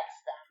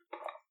affects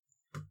them.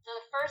 So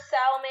the first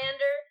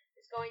salamander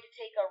is going to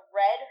take a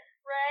red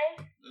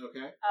ray.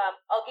 Okay.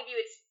 I'll give you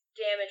its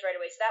damage right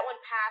away. So that one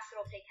passed,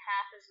 it'll take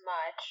half as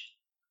much.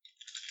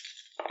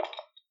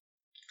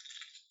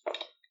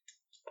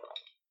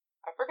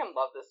 I freaking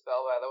love this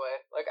spell, by the way.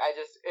 Like,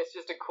 it's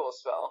just a cool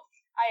spell.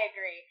 I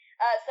agree.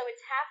 So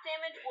its half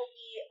damage will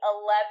be 11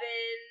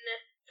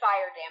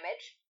 fire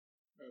damage.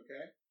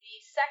 Okay. The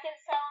second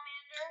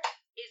salamander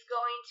is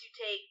going to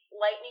take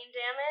lightning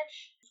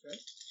damage. Okay.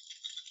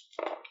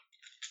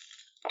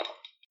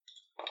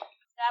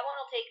 That one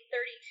will take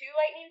 32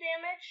 lightning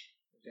damage.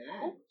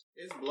 Damn.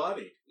 It's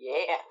bloody.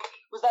 Yeah.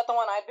 Was that the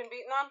one I'd been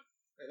beaten on?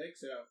 I think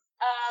so.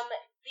 The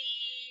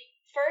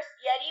first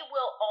Yeti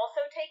will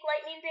also take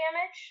lightning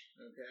damage.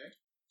 Okay.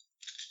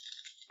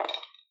 24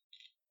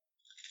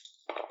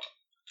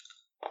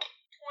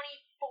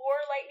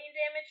 lightning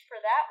damage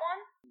for that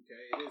one.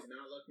 Okay, it is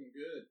not looking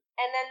good.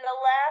 And then the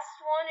last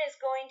one is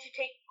going to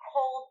take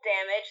cold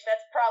damage.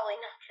 That's probably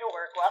not going to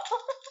work well.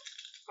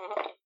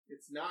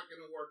 It's not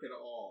going to work at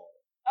all.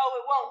 Oh,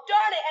 it won't.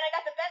 Darn it! And I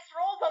got the best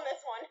rolls on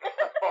this one.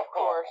 Of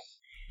course.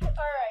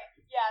 Alright,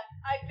 yeah.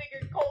 I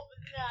figured cold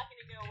was not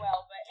going to go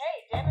well. But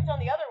hey, damage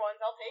on the other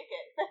ones, I'll take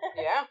it.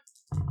 Yeah.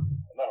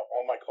 No,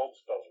 all my cold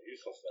spells are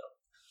useless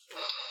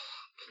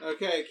now.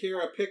 Okay,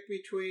 Kira, pick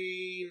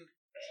between...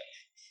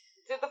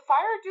 Did the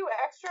fire do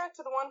extra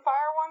to the one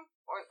fire one?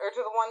 Or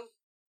to the one,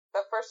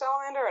 the first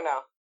salamander, or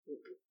no?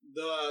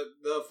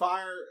 The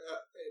fire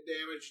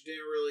damage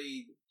didn't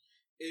really...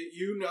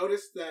 you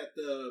noticed that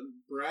the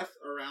breath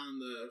around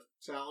the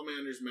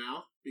salamander's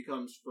mouth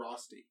becomes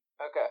frosty.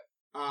 Okay.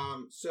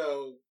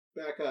 So,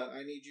 Becca,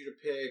 I need you to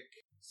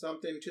pick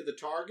something to the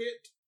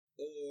target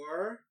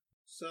or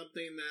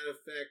something that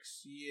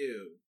affects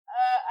you.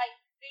 I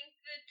think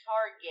the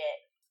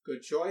target.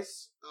 Good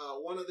choice.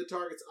 One of the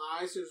target's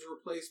eyes is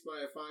replaced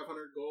by a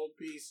 500 gold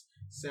piece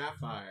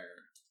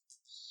sapphire.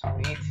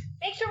 Sweet.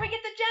 Make sure we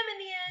get the gem in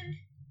the end.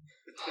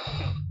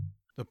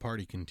 The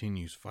party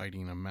continues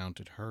fighting a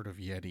mounted herd of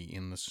Yeti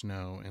in the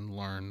snow and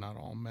learn not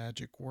all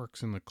magic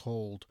works in the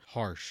cold,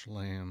 harsh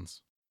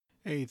lands.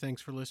 Hey,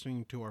 thanks for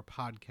listening to our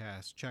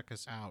podcast. Check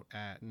us out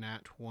at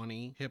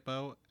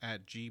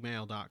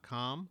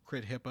nat20hippo@gmail.com,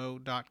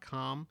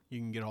 crithippo.com. You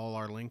can get all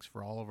our links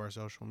for all of our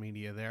social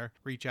media there.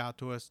 Reach out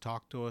to us,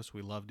 talk to us.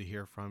 We love to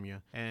hear from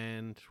you.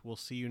 And we'll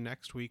see you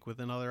next week with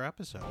another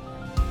episode.